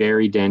 It's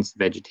very dense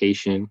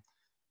vegetation.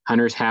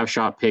 Hunters have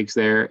shot pigs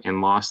there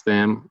and lost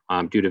them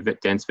due to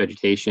dense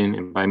vegetation.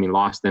 And by I mean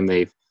lost them,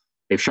 they've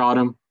shot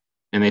them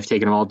and they've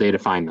taken them all day to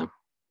find them.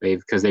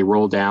 Because they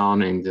roll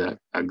down into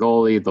a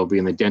gully, they'll be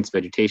in the dense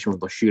vegetation where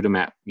they'll shoot them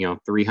at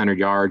 300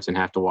 yards and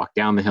have to walk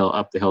down the hill,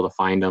 up the hill to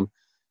find them.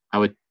 I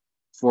would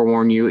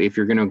forewarn you, if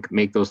you're going to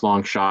make those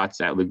long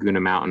shots at Laguna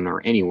Mountain or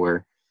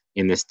anywhere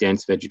in this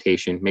dense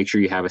vegetation, make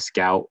sure you have a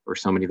scout or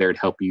somebody there to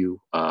help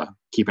you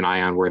keep an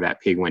eye on where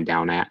that pig went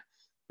down at,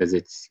 because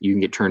you can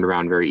get turned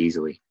around very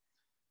easily.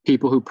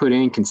 People who put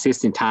in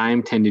consistent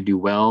time tend to do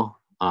well.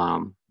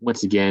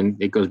 Once again,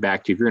 it goes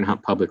back to, if you're going to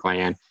hunt public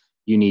land,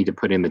 you need to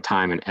put in the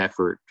time and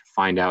effort to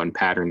find out and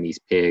pattern these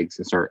pigs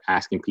and start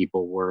asking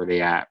people where are they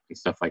at and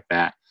stuff like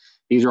that.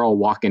 These are all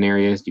walk-in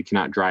areas. You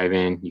cannot drive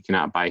in, you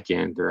cannot bike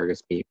in. They're going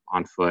to be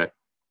on foot.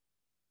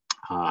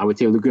 I would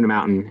say Laguna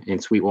Mountain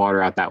and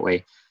Sweetwater out that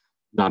way,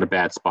 not a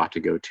bad spot to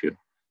go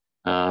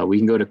to. We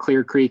can go to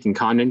Clear Creek and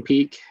Condon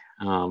Peak.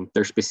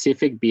 There's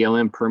specific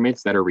BLM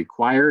permits that are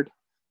required.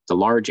 It's a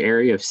large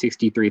area of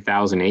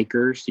 63,000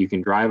 acres you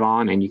can drive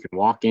on and you can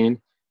walk in.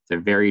 It's a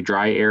very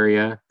dry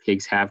area.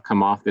 Pigs have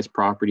come off this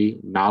property.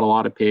 Not a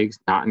lot of pigs,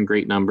 not in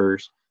great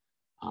numbers.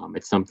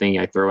 It's something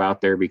I throw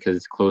out there because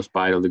it's close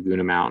by to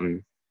Laguna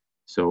Mountain.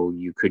 So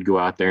you could go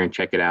out there and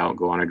check it out,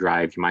 go on a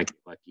drive. You might get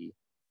lucky.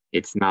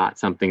 It's not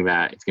something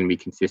that it's going to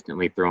be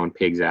consistently throwing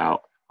pigs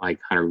out like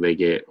Hunter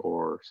Liggett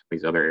or some of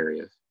these other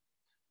areas.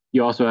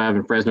 You also have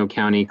in Fresno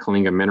County,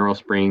 Kalinga Mineral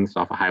Springs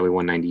off of Highway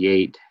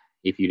 198.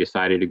 If you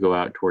decided to go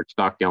out towards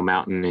Stockdale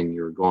Mountain and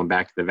you're going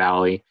back to the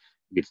valley,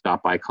 you could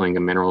stop by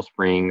Kalinga Mineral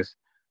Springs,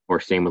 or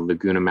same with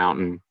Laguna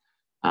Mountain.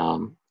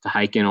 It's a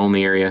hike-in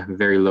only area,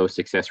 very low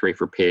success rate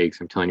for pigs.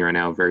 I'm telling you right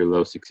now, very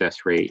low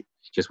success rate.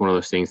 It's just one of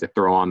those things to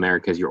throw on there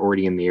because you're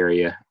already in the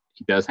area.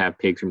 It does have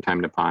pigs from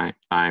time to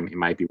time. It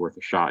might be worth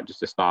a shot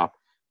just to stop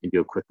and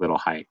do a quick little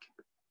hike.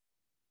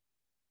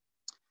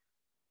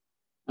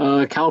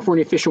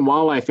 California Fish and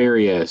Wildlife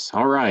areas.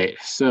 All right,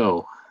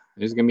 so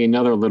there's going to be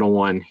another little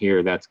one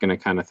here that's going to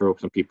kind of throw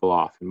some people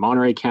off. In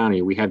Monterey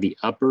County, we have the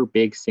Upper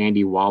Big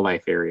Sandy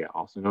Wildlife Area,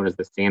 also known as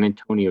the San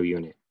Antonio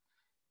Unit.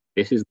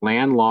 This is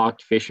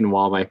landlocked fish and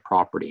wildlife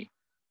property.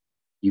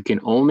 You can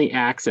only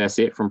access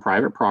it from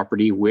private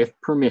property with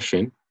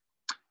permission,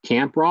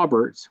 Camp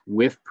Roberts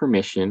with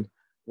permission,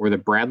 or the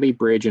Bradley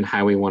Bridge and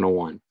Highway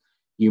 101.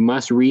 You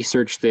must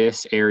research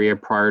this area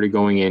prior to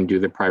going in to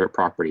the private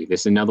property.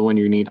 This is another one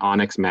you need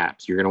Onyx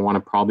Maps. You're going to want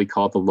to probably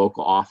call the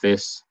local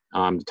office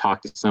to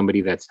talk to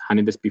somebody that's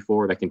hunted this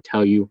before that can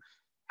tell you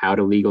how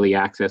to legally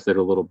access it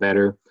a little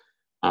better.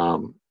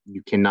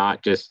 You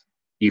cannot just,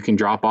 you can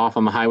drop off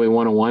on the Highway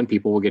 101.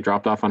 People will get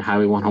dropped off on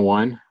Highway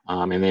 101.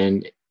 And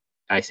then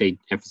I say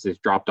emphasis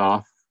dropped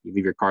off. You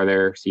leave your car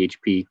there,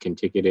 CHP can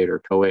ticket it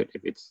or tow it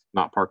if it's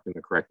not parked in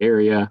the correct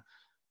area.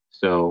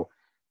 So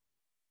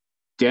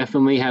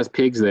definitely has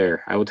pigs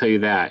there. I will tell you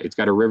that. It's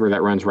got a river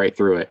that runs right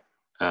through it.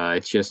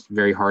 It's just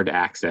very hard to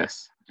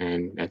access,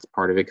 and that's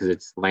part of it because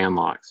it's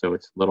landlocked, so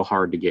it's a little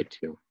hard to get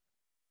to.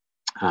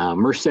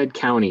 Merced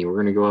County, we're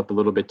going to go up a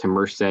little bit to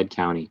Merced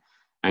County.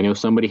 I know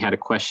somebody had a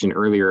question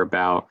earlier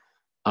about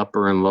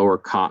upper and lower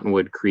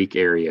Cottonwood Creek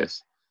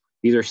areas.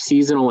 These are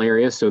seasonal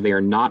areas, so they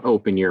are not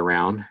open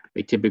year-round.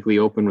 They typically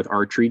open with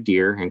archery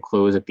deer and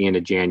close at the end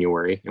of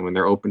January. And when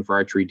they're open for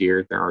archery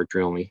deer, they're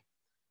archery only.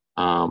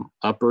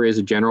 Upper is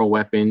a general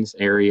weapons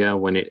area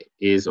when it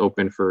is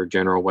open for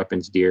general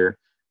weapons deer.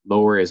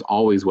 Lower is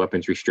always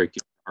weapons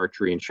restricted,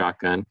 archery and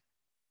shotgun.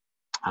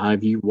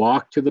 If you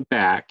walk to the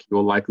back, you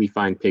will likely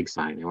find pig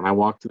sign. And when I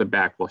walk to the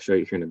back, we'll show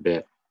you here in a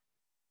bit.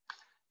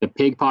 The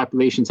pig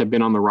populations have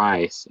been on the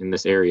rise in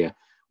this area.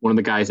 One of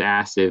the guys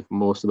asked if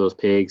most of those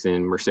pigs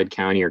in Merced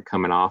County are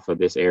coming off of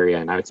this area.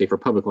 And I would say for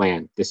public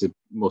land, this is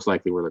most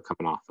likely where they're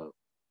coming off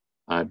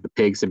of. The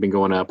pigs have been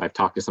going up. I've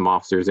talked to some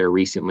officers there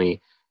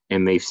recently,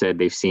 and they've said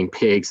they've seen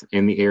pigs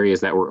in the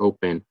areas that were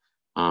open.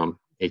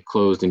 It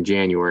closed in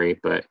January,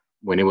 but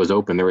when it was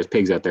open, there was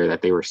pigs out there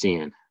that they were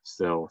seeing.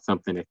 So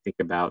something to think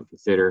about,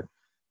 consider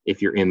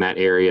if you're in that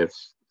area of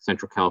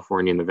Central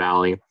California in the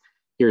Valley.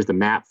 Here's the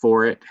map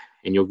for it,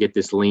 and you'll get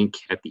this link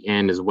at the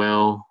end as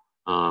well.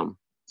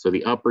 So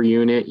the upper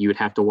unit, you would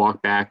have to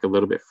walk back a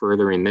little bit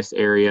further in this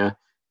area.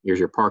 Here's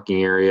your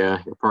parking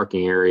area,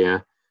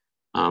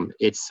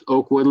 It's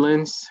oak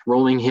woodlands,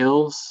 rolling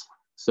hills,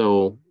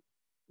 so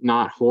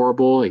not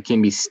horrible. It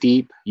can be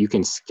steep. You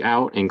can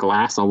scout and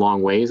glass a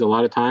long ways a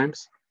lot of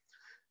times.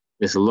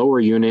 This lower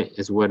unit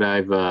is what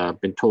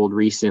I've been told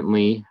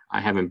recently.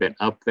 I haven't been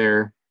up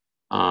there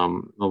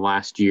the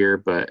last year,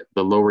 but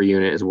the lower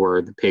unit is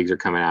where the pigs are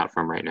coming out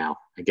from right now.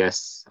 I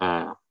guess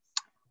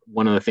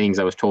one of the things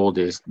I was told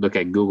is look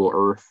at Google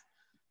Earth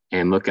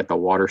and look at the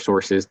water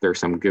sources. There's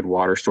some good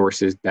water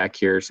sources back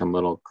here, some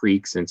little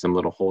creeks and some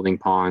little holding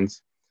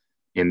ponds.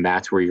 And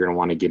that's where you're going to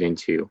want to get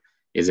into,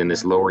 is in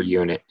this lower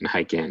unit and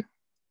hike in.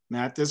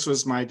 Matt, this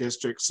was my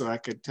district, so I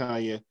could tell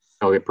you.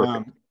 Okay,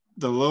 perfect.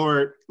 The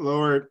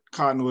lower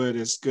Cottonwood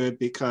is good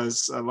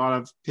because a lot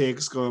of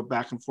pigs go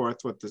back and forth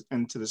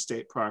into the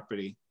state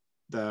property,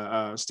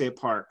 the state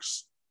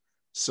parks.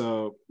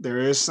 So there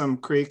is some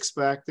creeks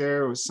back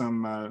there with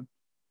some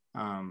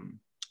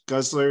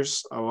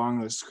guzzlers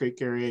along this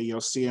creek area.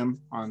 You'll see them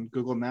on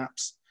Google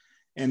Maps.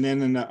 And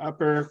then in the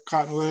upper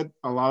Cottonwood,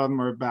 a lot of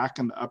them are back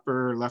in the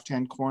upper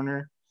left-hand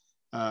corner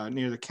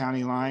near the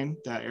county line.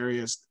 That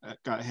area's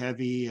got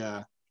heavy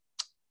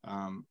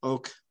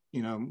oak, a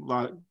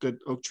lot of good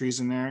oak trees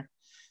in there.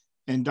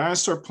 And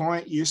Dinosaur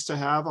Point used to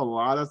have a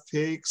lot of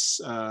pigs.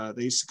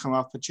 They used to come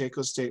off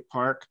Pacheco State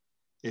Park.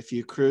 If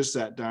you cruise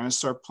that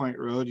Dinosaur Point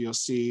Road, you'll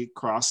see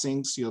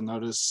crossings. You'll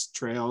notice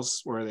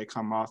trails where they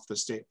come off the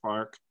state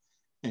park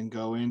and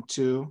go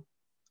into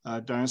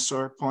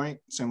Dinosaur Point,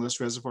 St. Louis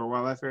Reservoir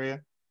Wildlife Area.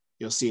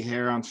 You'll see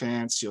hair on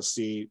fence. You'll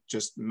see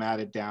just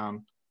matted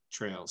down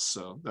trails.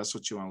 So that's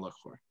what you want to look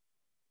for.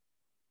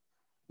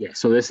 Yeah,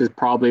 so this is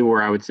probably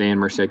where I would say in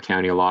Merced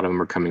County, a lot of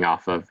them are coming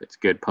off of. It's a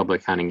good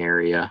public hunting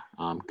area,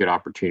 good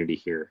opportunity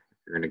here if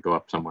you're going to go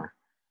up somewhere.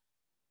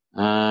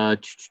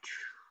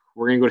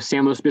 We're going to go to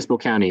San Luis Obispo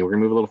County. We're going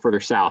to move a little further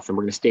south, and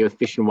we're going to stay with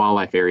fish and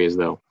wildlife areas,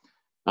 though.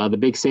 The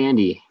Big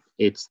Sandy,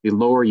 it's the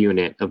lower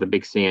unit of the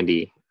Big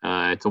Sandy.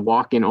 It's a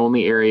walk-in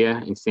only area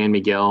in San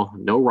Miguel,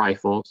 no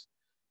rifles.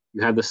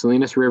 You have the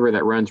Salinas River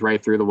that runs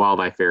right through the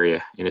wildlife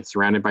area, and it's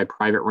surrounded by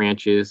private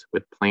ranches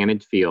with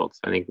planted fields.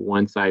 I think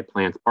one side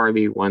plants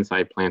barley, one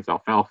side plants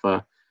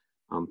alfalfa.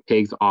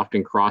 Pigs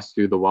often cross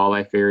through the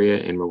wildlife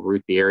area and will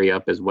root the area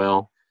up as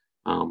well.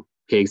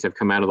 Pigs have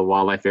come out of the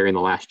wildlife area in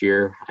the last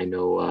year. I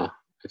know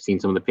I've seen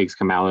some of the pigs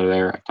come out of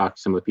there. I've talked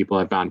to some of the people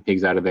that have gotten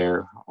pigs out of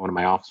there. One of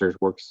my officers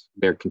works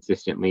there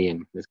consistently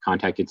and has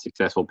contacted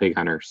successful pig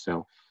hunters.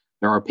 So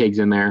there are pigs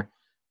in there.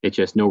 It's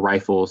just no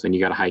rifles, and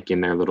you got to hike in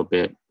there a little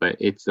bit, but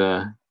it's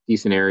a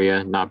decent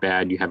area, not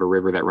bad. You have a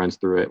river that runs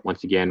through it.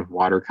 Once again,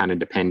 water kind of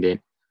dependent,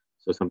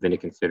 so something to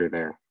consider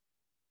there.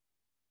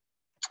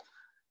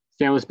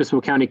 San Luis Obispo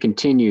County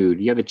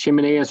continued. You have the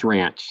Chimeneas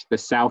Ranch, the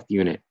south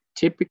unit.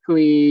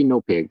 Typically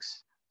no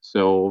pigs.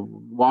 So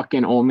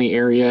walk-in only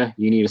area.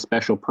 You need a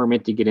special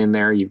permit to get in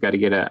there. You've got to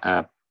get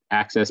a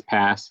access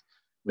pass,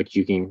 which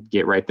you can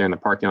get right there in the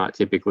parking lot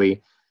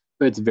typically.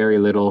 But it's very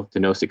little to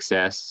no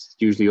success.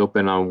 It's usually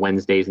open on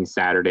Wednesdays and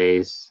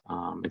Saturdays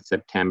in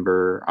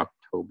September,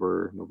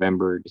 October,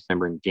 November,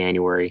 December, and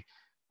January.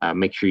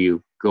 Make sure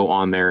you go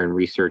on there and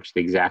research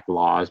the exact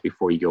laws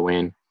before you go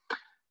in.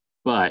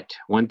 But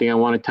one thing I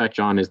want to touch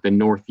on is the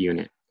North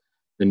Unit.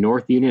 The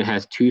North Unit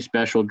has two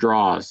special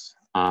draws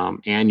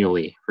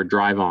annually for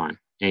drive-on,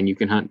 and you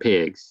can hunt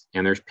pigs,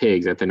 and there's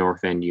pigs at the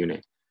North End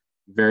Unit.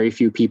 Very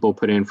few people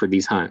put in for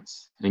these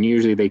hunts, and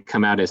usually they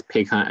come out as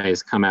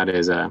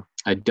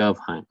a dove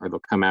hunt, or they'll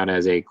come out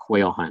as a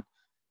quail hunt.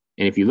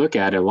 And if you look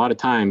at it, a lot of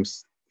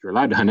times you're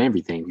allowed to hunt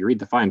everything. If you read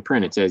the fine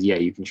print, it says, yeah,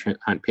 you can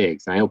hunt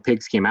pigs. And I know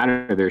pigs came out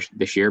of there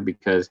this year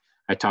because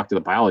I talked to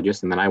the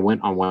biologist, and then I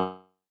went on one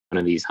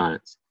of these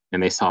hunts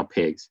and they saw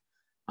pigs.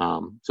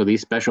 So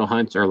these special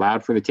hunts are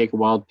allowed for the take of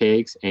wild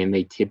pigs, and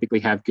they typically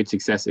have good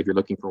success if you're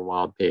looking for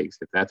wild pigs.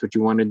 If that's what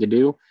you wanted to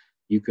do,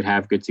 you could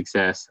have good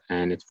success,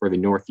 and it's for the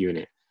North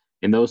Unit.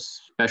 And those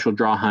special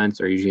draw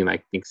hunts are usually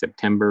like, I think,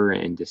 September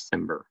and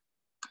December.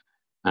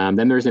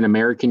 Then there's an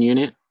American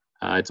unit.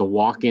 It's a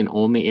walk-in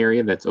only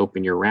area that's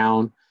open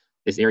year-round.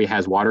 This area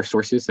has water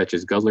sources such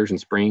as guzzlers and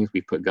springs.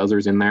 We put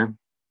guzzlers in there.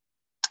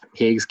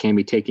 Pigs can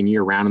be taken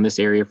year-round in this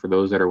area for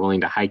those that are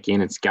willing to hike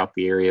in and scout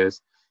the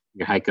areas. You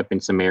can hike up in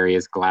some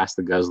areas, glass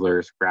the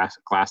guzzlers,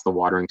 glass the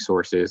watering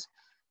sources,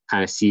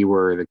 kind of see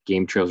where the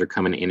game trails are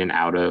coming in and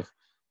out of,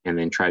 and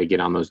then try to get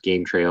on those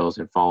game trails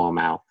and follow them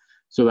out.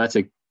 So that's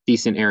a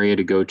decent area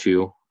to go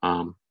to.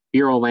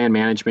 Bureau of Land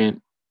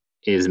Management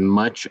is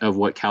much of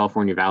what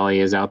California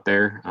Valley is out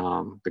there,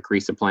 the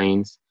Carissa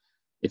Plains.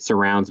 It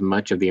surrounds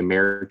much of the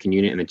American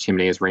unit and the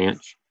Chimneys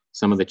Ranch.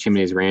 Some of the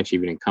Chimneys Ranch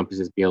even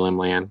encompasses BLM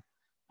land.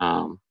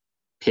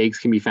 Pigs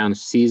can be found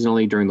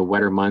seasonally during the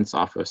wetter months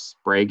off of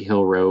Sprague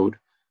Hill Road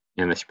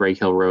and the Sprague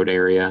Hill Road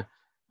area.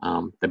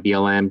 The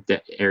BLM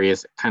area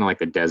is kind of like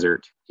the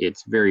desert.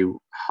 It's very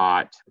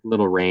hot,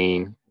 little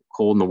rain,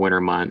 cold in the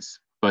winter months,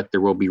 but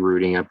there will be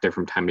rooting up there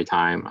from time to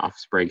time off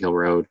Sprague Hill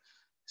Road.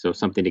 So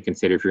something to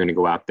consider if you're going to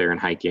go out there and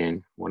hike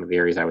in. One of the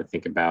areas I would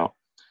think about.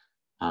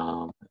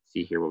 Let's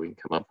see here what we can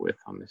come up with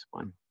on this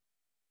one.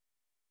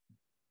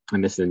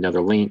 And this is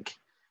another link.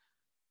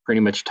 Pretty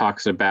much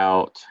talks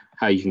about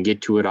how you can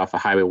get to it off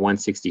of Highway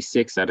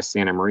 166 out of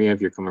Santa Maria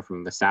if you're coming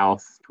from the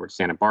south towards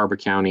Santa Barbara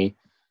County.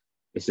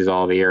 This is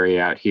all the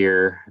area out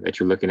here that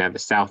you're looking at, the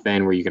south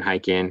end where you can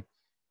hike in.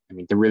 I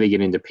mean, to really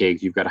get into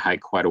pigs, you've got to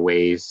hike quite a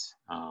ways.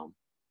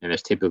 And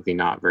there's typically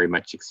not very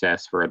much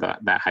success for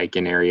that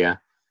hike-in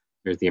area.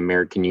 There's the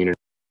American unit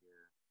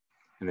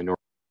and the North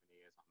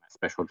is on that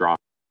special draw.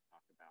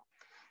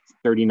 It's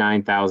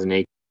 39,000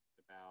 acres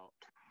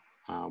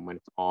about when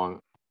it's all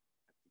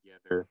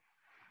together.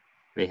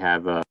 They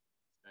have special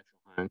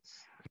hunts.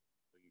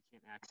 So you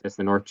can't access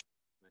the North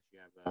unless you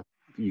have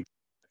a huge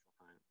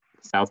special hunt.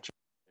 The South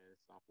is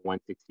off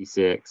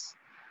 166.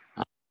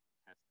 Has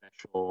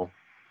special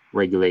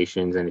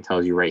regulations, and it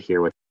tells you right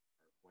here when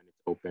it's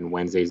open,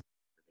 Wednesdays,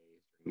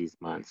 these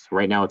months.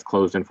 Right now it's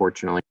closed,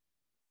 unfortunately.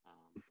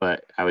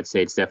 But I would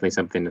say it's definitely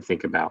something to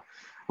think about.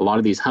 A lot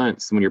of these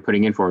hunts, when you're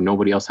putting in for them,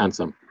 nobody else hunts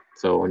them.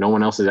 So no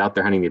one else is out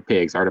there hunting the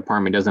pigs. Our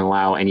department doesn't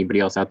allow anybody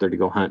else out there to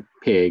go hunt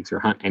pigs or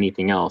hunt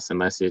anything else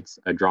unless it's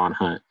a drawn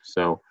hunt.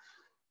 So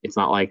it's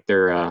not like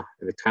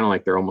it's kind of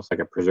like they're almost like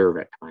a preserve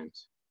at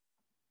times.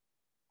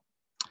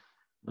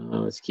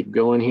 Let's keep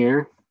going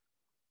here.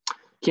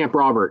 Camp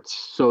Roberts.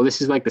 So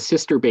this is like the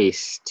sister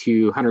base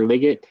to Hunter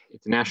Liggett.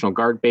 It's a National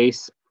Guard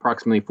base,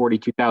 approximately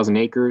 42,000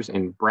 acres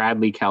in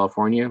Bradley,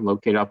 California,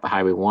 located off the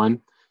Highway 1.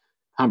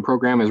 Hunt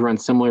program is run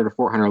similar to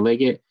Fort Hunter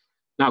Liggett.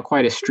 Not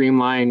quite as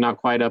streamlined, not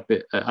quite up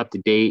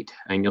to date,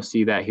 and you'll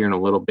see that here in a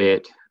little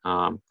bit.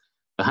 The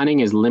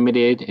hunting is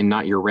limited and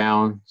not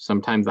year-round.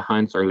 Sometimes the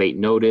hunts are late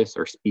notice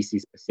or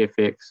species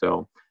specific.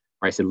 So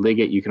where I said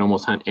Liggett, you can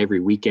almost hunt every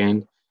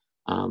weekend.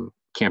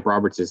 Camp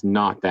Roberts is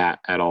not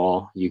that at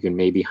all. You can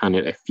maybe hunt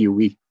it a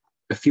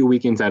few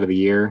weekends out of the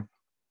year.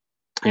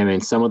 And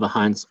then some of the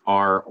hunts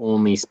are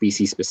only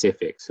species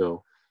specific.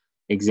 So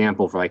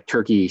example for like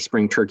turkey,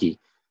 spring turkey,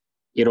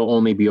 it'll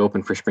only be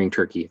open for spring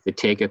turkey. The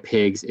take of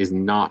pigs is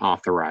not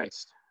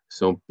authorized.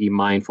 So be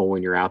mindful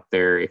when you're out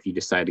there if you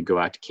decide to go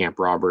out to Camp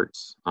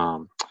Roberts.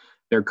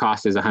 Their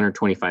cost is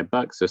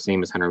 $125, so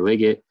same as Hunter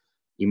Liggett.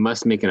 You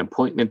must make an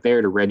appointment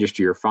there to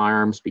register your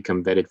firearms,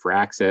 become vetted for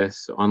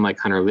access. So unlike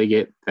Hunter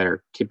Liggett that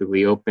are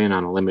typically open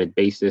on a limited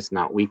basis,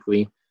 not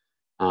weekly,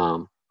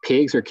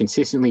 pigs are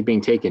consistently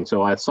being taken.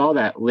 So I saw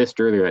that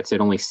list earlier that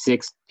said only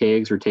 6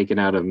 pigs were taken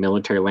out of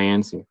military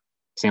lands in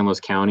San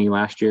Luis County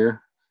last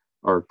year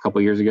or a couple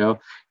of years ago.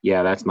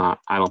 Yeah,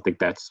 I don't think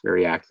that's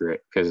very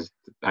accurate because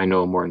I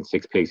know more than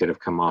 6 pigs that have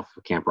come off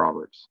of Camp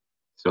Roberts.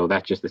 So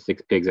that's just the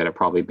 6 pigs that have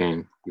probably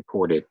been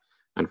reported,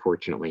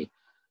 unfortunately.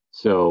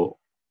 So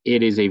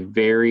it is a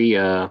very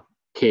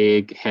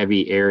pig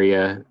heavy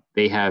area.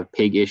 They have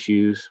pig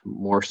issues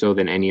more so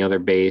than any other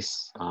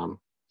base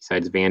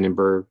besides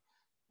Vandenberg.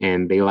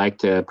 And they like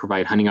to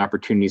provide hunting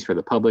opportunities for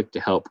the public to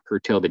help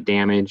curtail the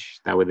damage.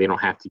 That way they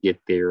don't have to get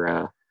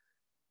their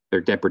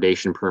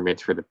depredation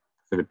permits for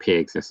the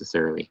pigs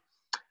necessarily.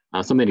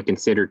 Something to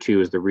consider too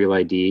is the real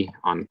ID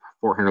on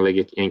Fort Hunter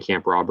Liggett and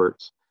Camp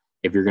Roberts.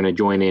 If you're going to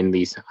join in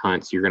these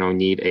hunts, you're going to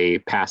need a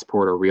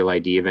passport or real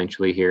ID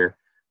eventually here.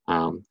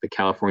 The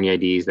California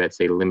IDs that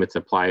say limits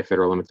apply,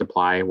 federal limits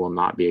apply, will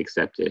not be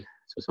accepted.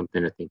 So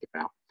something to think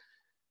about.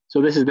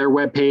 So this is their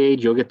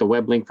webpage. You'll get the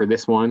web link for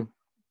this one.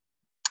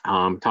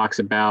 Talks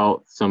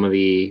about some of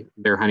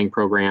their hunting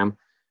program,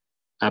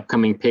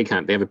 upcoming pig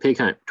hunt. They have a pig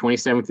hunt,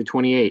 27th to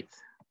 28th.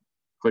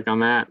 Click on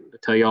that, it'll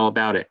tell you all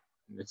about it.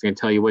 It's going to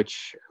tell you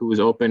who is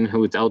open,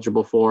 who it's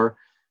eligible for.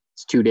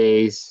 It's 2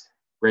 days,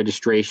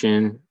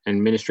 registration,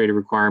 administrative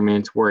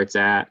requirements, where it's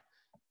at,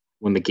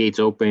 when the gates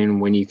open,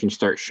 when you can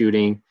start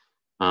shooting.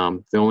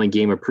 The only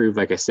game approved,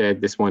 like I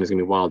said, this one is going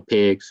to be wild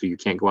pigs, so you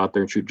can't go out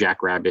there and shoot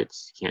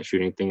jackrabbits. You can't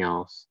shoot anything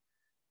else.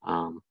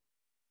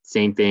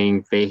 same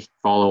thing. They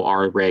follow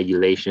our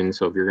regulations.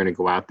 So if you're going to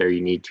go out there,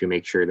 you need to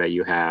make sure that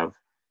you have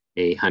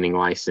a hunting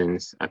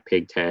license, a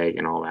pig tag,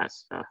 and all that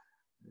stuff.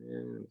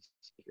 And let me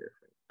see here,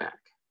 back.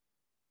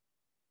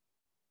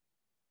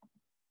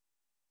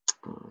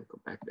 Go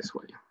back this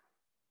way.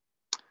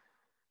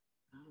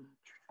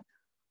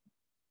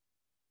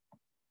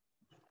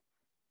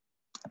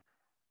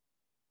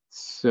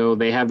 So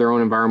they have their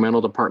own environmental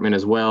department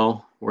as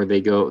well, where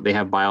they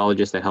have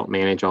biologists that help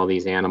manage all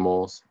these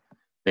animals.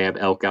 They have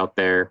elk out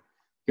there.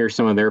 Here's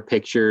some of their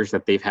pictures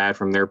that they've had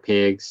from their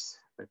pigs.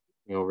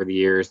 Over the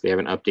years, they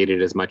haven't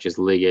updated as much as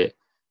Liggett,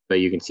 but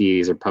you can see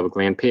these are public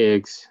land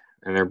pigs,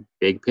 and they're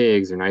big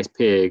pigs. They're nice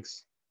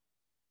pigs.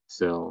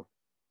 So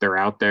they're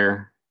out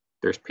there.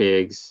 There's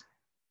pigs.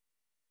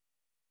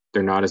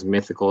 They're not as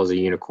mythical as a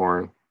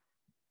unicorn.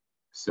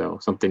 So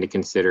something to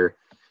consider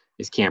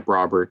is Camp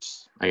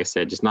Roberts. Like I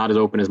said, just not as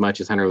open as much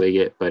as Hunter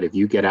Liggett, but if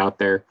you get out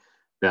there,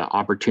 the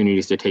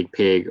opportunities to take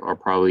pig are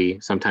probably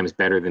sometimes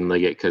better than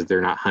Liggett because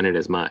they're not hunted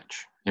as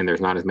much and there's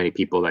not as many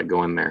people that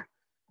go in there.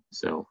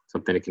 So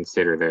something to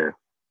consider there.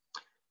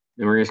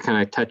 And we're just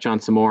kind of touch on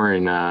some more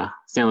in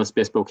San Luis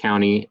Obispo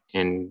County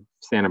and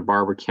Santa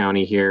Barbara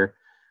County here.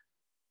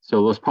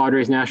 So Los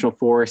Padres National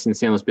Forest in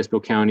San Luis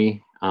Obispo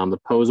County, the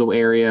Pozo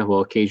area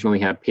will occasionally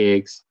have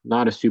pigs.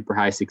 Not a super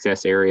high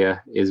success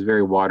area, is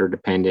very water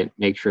dependent.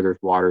 Make sure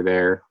there's water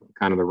there.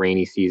 Kind of the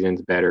rainy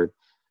season's better.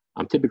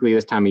 Typically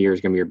this time of year is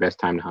going to be your best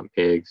time to hunt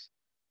pigs.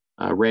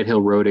 Red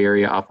Hill Road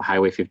area off of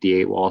Highway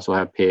 58 will also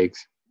have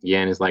pigs.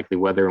 Again, is likely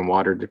weather and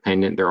water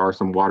dependent. There are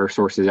some water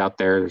sources out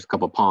there. There's a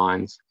couple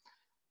ponds.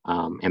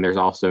 And there's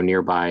also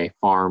nearby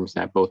farms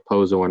at both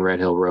Pozo and Red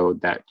Hill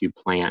Road that do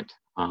plant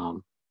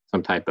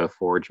some type of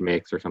forage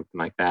mix or something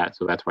like that.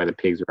 So that's why the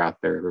pigs are out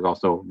there. There's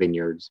also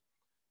vineyards.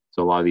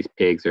 So a lot of these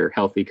pigs are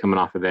healthy coming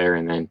off of there.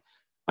 And then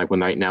like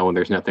right now when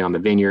there's nothing on the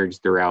vineyards,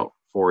 they're out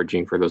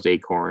foraging for those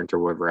acorns or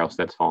whatever else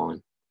that's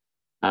fallen.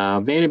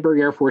 Vandenberg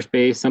Air Force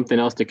Base, something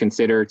else to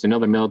consider. It's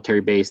another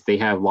military base. They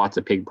have lots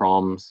of pig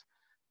problems.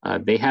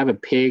 They have a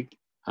pig,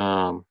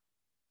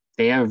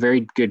 they have a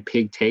very good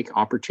pig take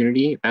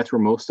opportunity. That's where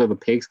most of the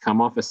pigs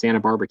come off of Santa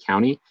Barbara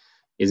County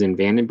is in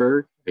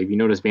Vandenberg. If you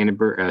notice,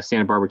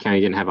 Santa Barbara County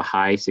didn't have a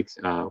high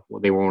well,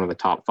 they were one of the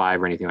top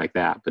 5 or anything like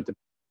that. But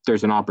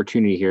there's an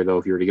opportunity here, though,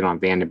 if you were to get on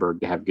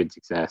Vandenberg to have good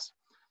success.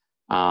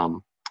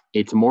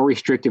 It's more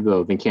restrictive,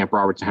 though, than Camp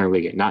Roberts and Hunter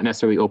Liggett. Not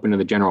necessarily open to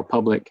the general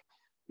public.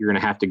 You're going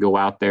to have to go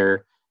out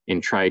there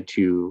and try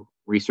to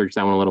research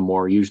that one a little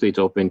more. Usually it's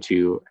open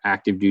to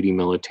active duty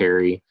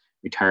military,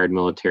 retired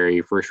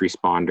military, first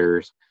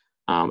responders,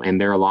 and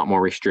they're a lot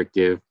more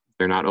restrictive.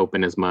 They're not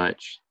open as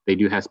much. They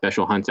do have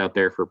special hunts out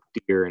there for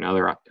deer and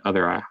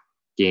other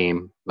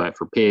game, but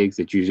for pigs,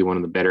 it's usually one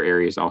of the better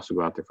areas to also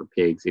go out there for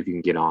pigs if you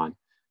can get on.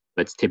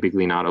 But it's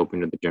typically not open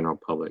to the general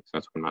public, so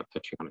that's why I'm not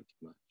touching on it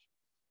too much.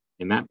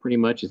 And that pretty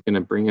much is going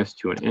to bring us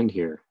to an end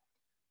here.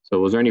 So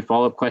was there any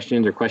follow-up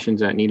questions or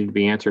questions that needed to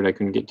be answered I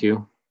couldn't get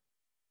to?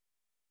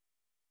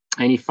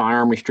 Any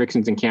firearm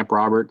restrictions in Camp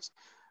Roberts?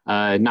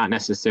 Not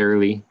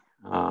necessarily.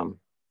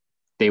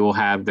 They will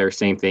have their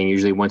same thing.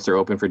 Usually once they're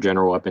open for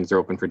general weapons, they're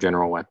open for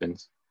general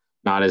weapons.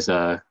 Not as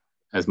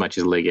much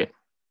as Liggett.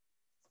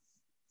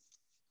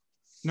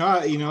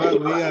 No, you know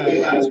what?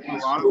 We asked a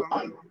lot of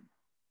them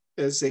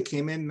as they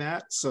came in,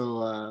 Matt.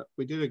 So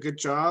we did a good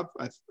job.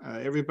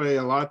 Everybody,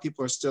 a lot of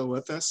people are still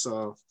with us.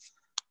 So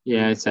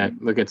yeah, it's that.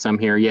 Look at some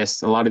here.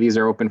 Yes, a lot of these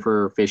are open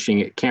for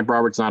fishing. Camp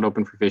Robert's not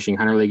open for fishing.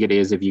 Hunter Liggett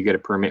is if you get a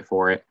permit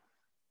for it.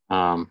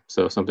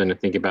 So something to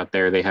think about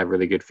there. They have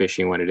really good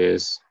fishing when it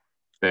is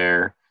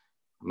there.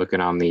 I'm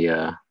looking on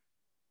the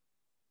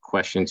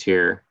questions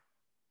here.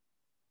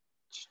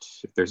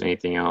 If there's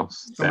anything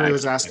else. Somebody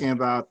was asking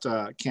about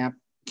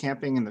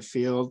camping in the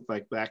field,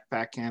 like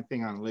backpack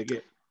camping on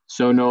Liggett.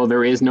 So no,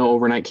 there is no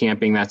overnight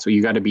camping. That's what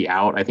you got to be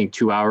out. I think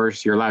 2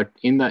 hours. You're allowed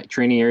in the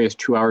training areas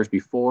 2 hours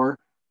before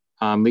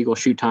legal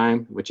shoot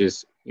time, which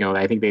is,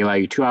 I think they allow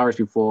you 2 hours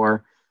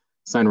before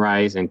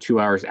sunrise and 2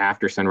 hours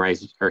after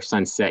sunrise or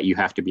sunset. You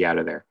have to be out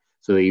of there.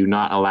 So they do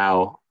not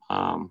allow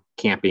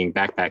camping,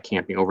 backpack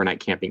camping, overnight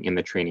camping in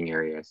the training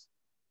areas.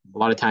 A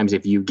lot of times,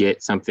 if you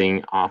get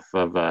something off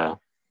of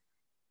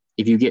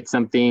if you get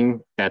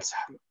something that's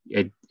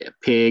a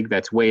pig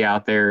that's way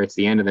out there, it's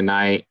the end of the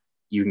night,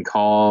 you can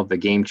call the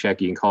game check,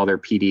 you can call their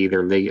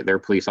PD, their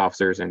police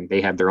officers, and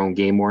they have their own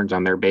game wardens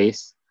on their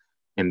base,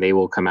 and they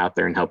will come out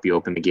there and help you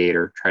open the gate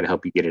or try to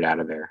help you get it out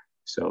of there.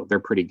 So they're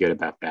pretty good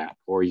about that.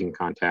 Or you can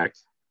contact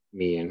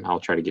me and I'll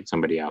try to get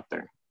somebody out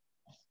there.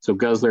 So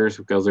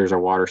guzzlers are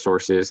water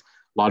sources.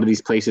 A lot of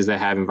these places that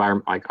have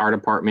environment, like our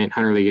department,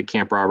 Hunter Liggett,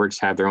 Camp Roberts,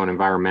 have their own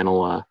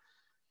environmental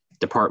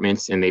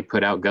departments, and they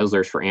put out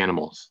guzzlers for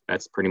animals.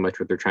 That's pretty much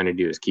what they're trying to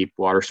do, is keep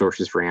water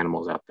sources for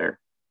animals out there.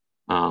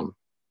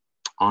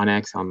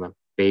 Onyx on the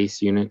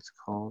base units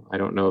called. I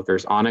don't know if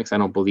there's Onyx. I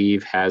don't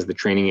believe has the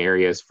training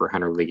areas for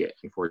Hunter Liggett,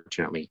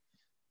 unfortunately.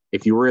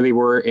 If you really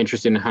were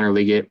interested in Hunter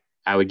Liggett,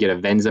 I would get a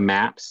Venza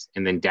Maps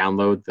and then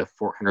download the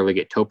Fort Hunter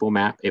Liggett topo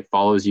map. It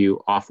follows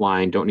you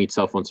offline, don't need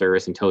cell phone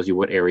service, and tells you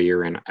what area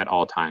you're in at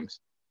all times.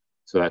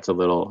 So that's a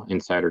little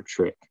insider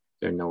trick.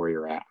 they know where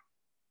you're at.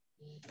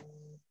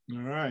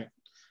 All right.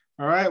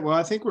 All right. Well,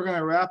 I think we're going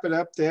to wrap it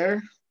up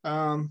there.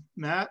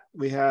 Matt,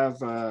 we have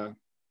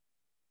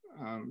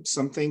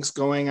some things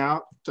going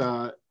out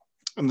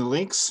in the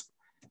links.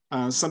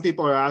 Some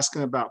people are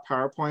asking about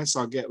PowerPoints.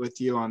 I'll get with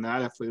you on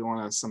that. If we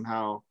want to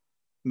somehow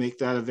make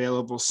that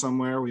available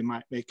somewhere, we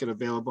might make it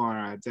available on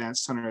our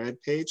Advanced Hunter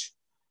Ed page,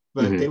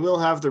 but they will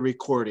have the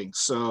recording.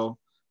 So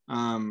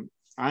I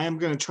am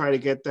going to try to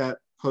get that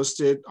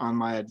posted on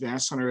my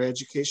Advanced Hunter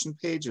Education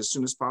page as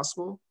soon as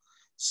possible.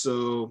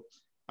 So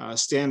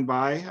stand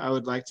by. I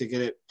would like to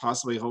get it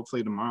possibly,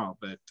 hopefully tomorrow,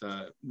 but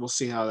we'll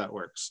see how that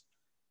works.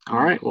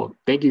 All right. Well,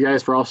 thank you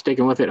guys for all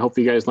sticking with it.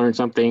 Hopefully you guys learned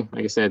something.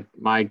 Like I said,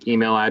 my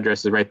email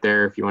address is right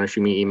there if you want to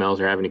shoot me emails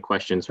or have any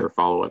questions or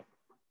follow up.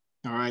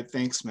 All right.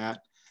 Thanks, Matt.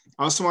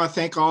 I also want to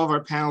thank all of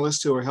our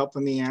panelists who are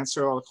helping me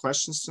answer all the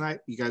questions tonight.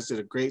 You guys did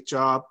a great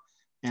job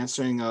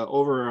answering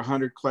over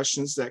 100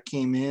 questions that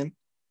came in.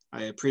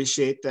 I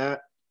appreciate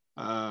that.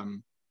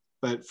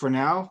 But for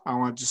now, I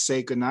want to just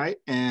say good night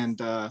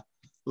and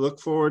look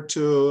forward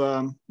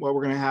to what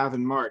we're going to have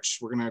in March.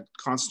 We're going to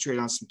concentrate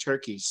on some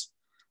turkeys.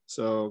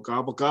 So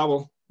gobble,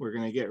 gobble. We're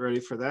going to get ready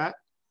for that.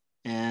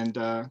 And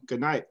good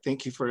night.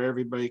 Thank you for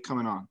everybody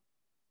coming on.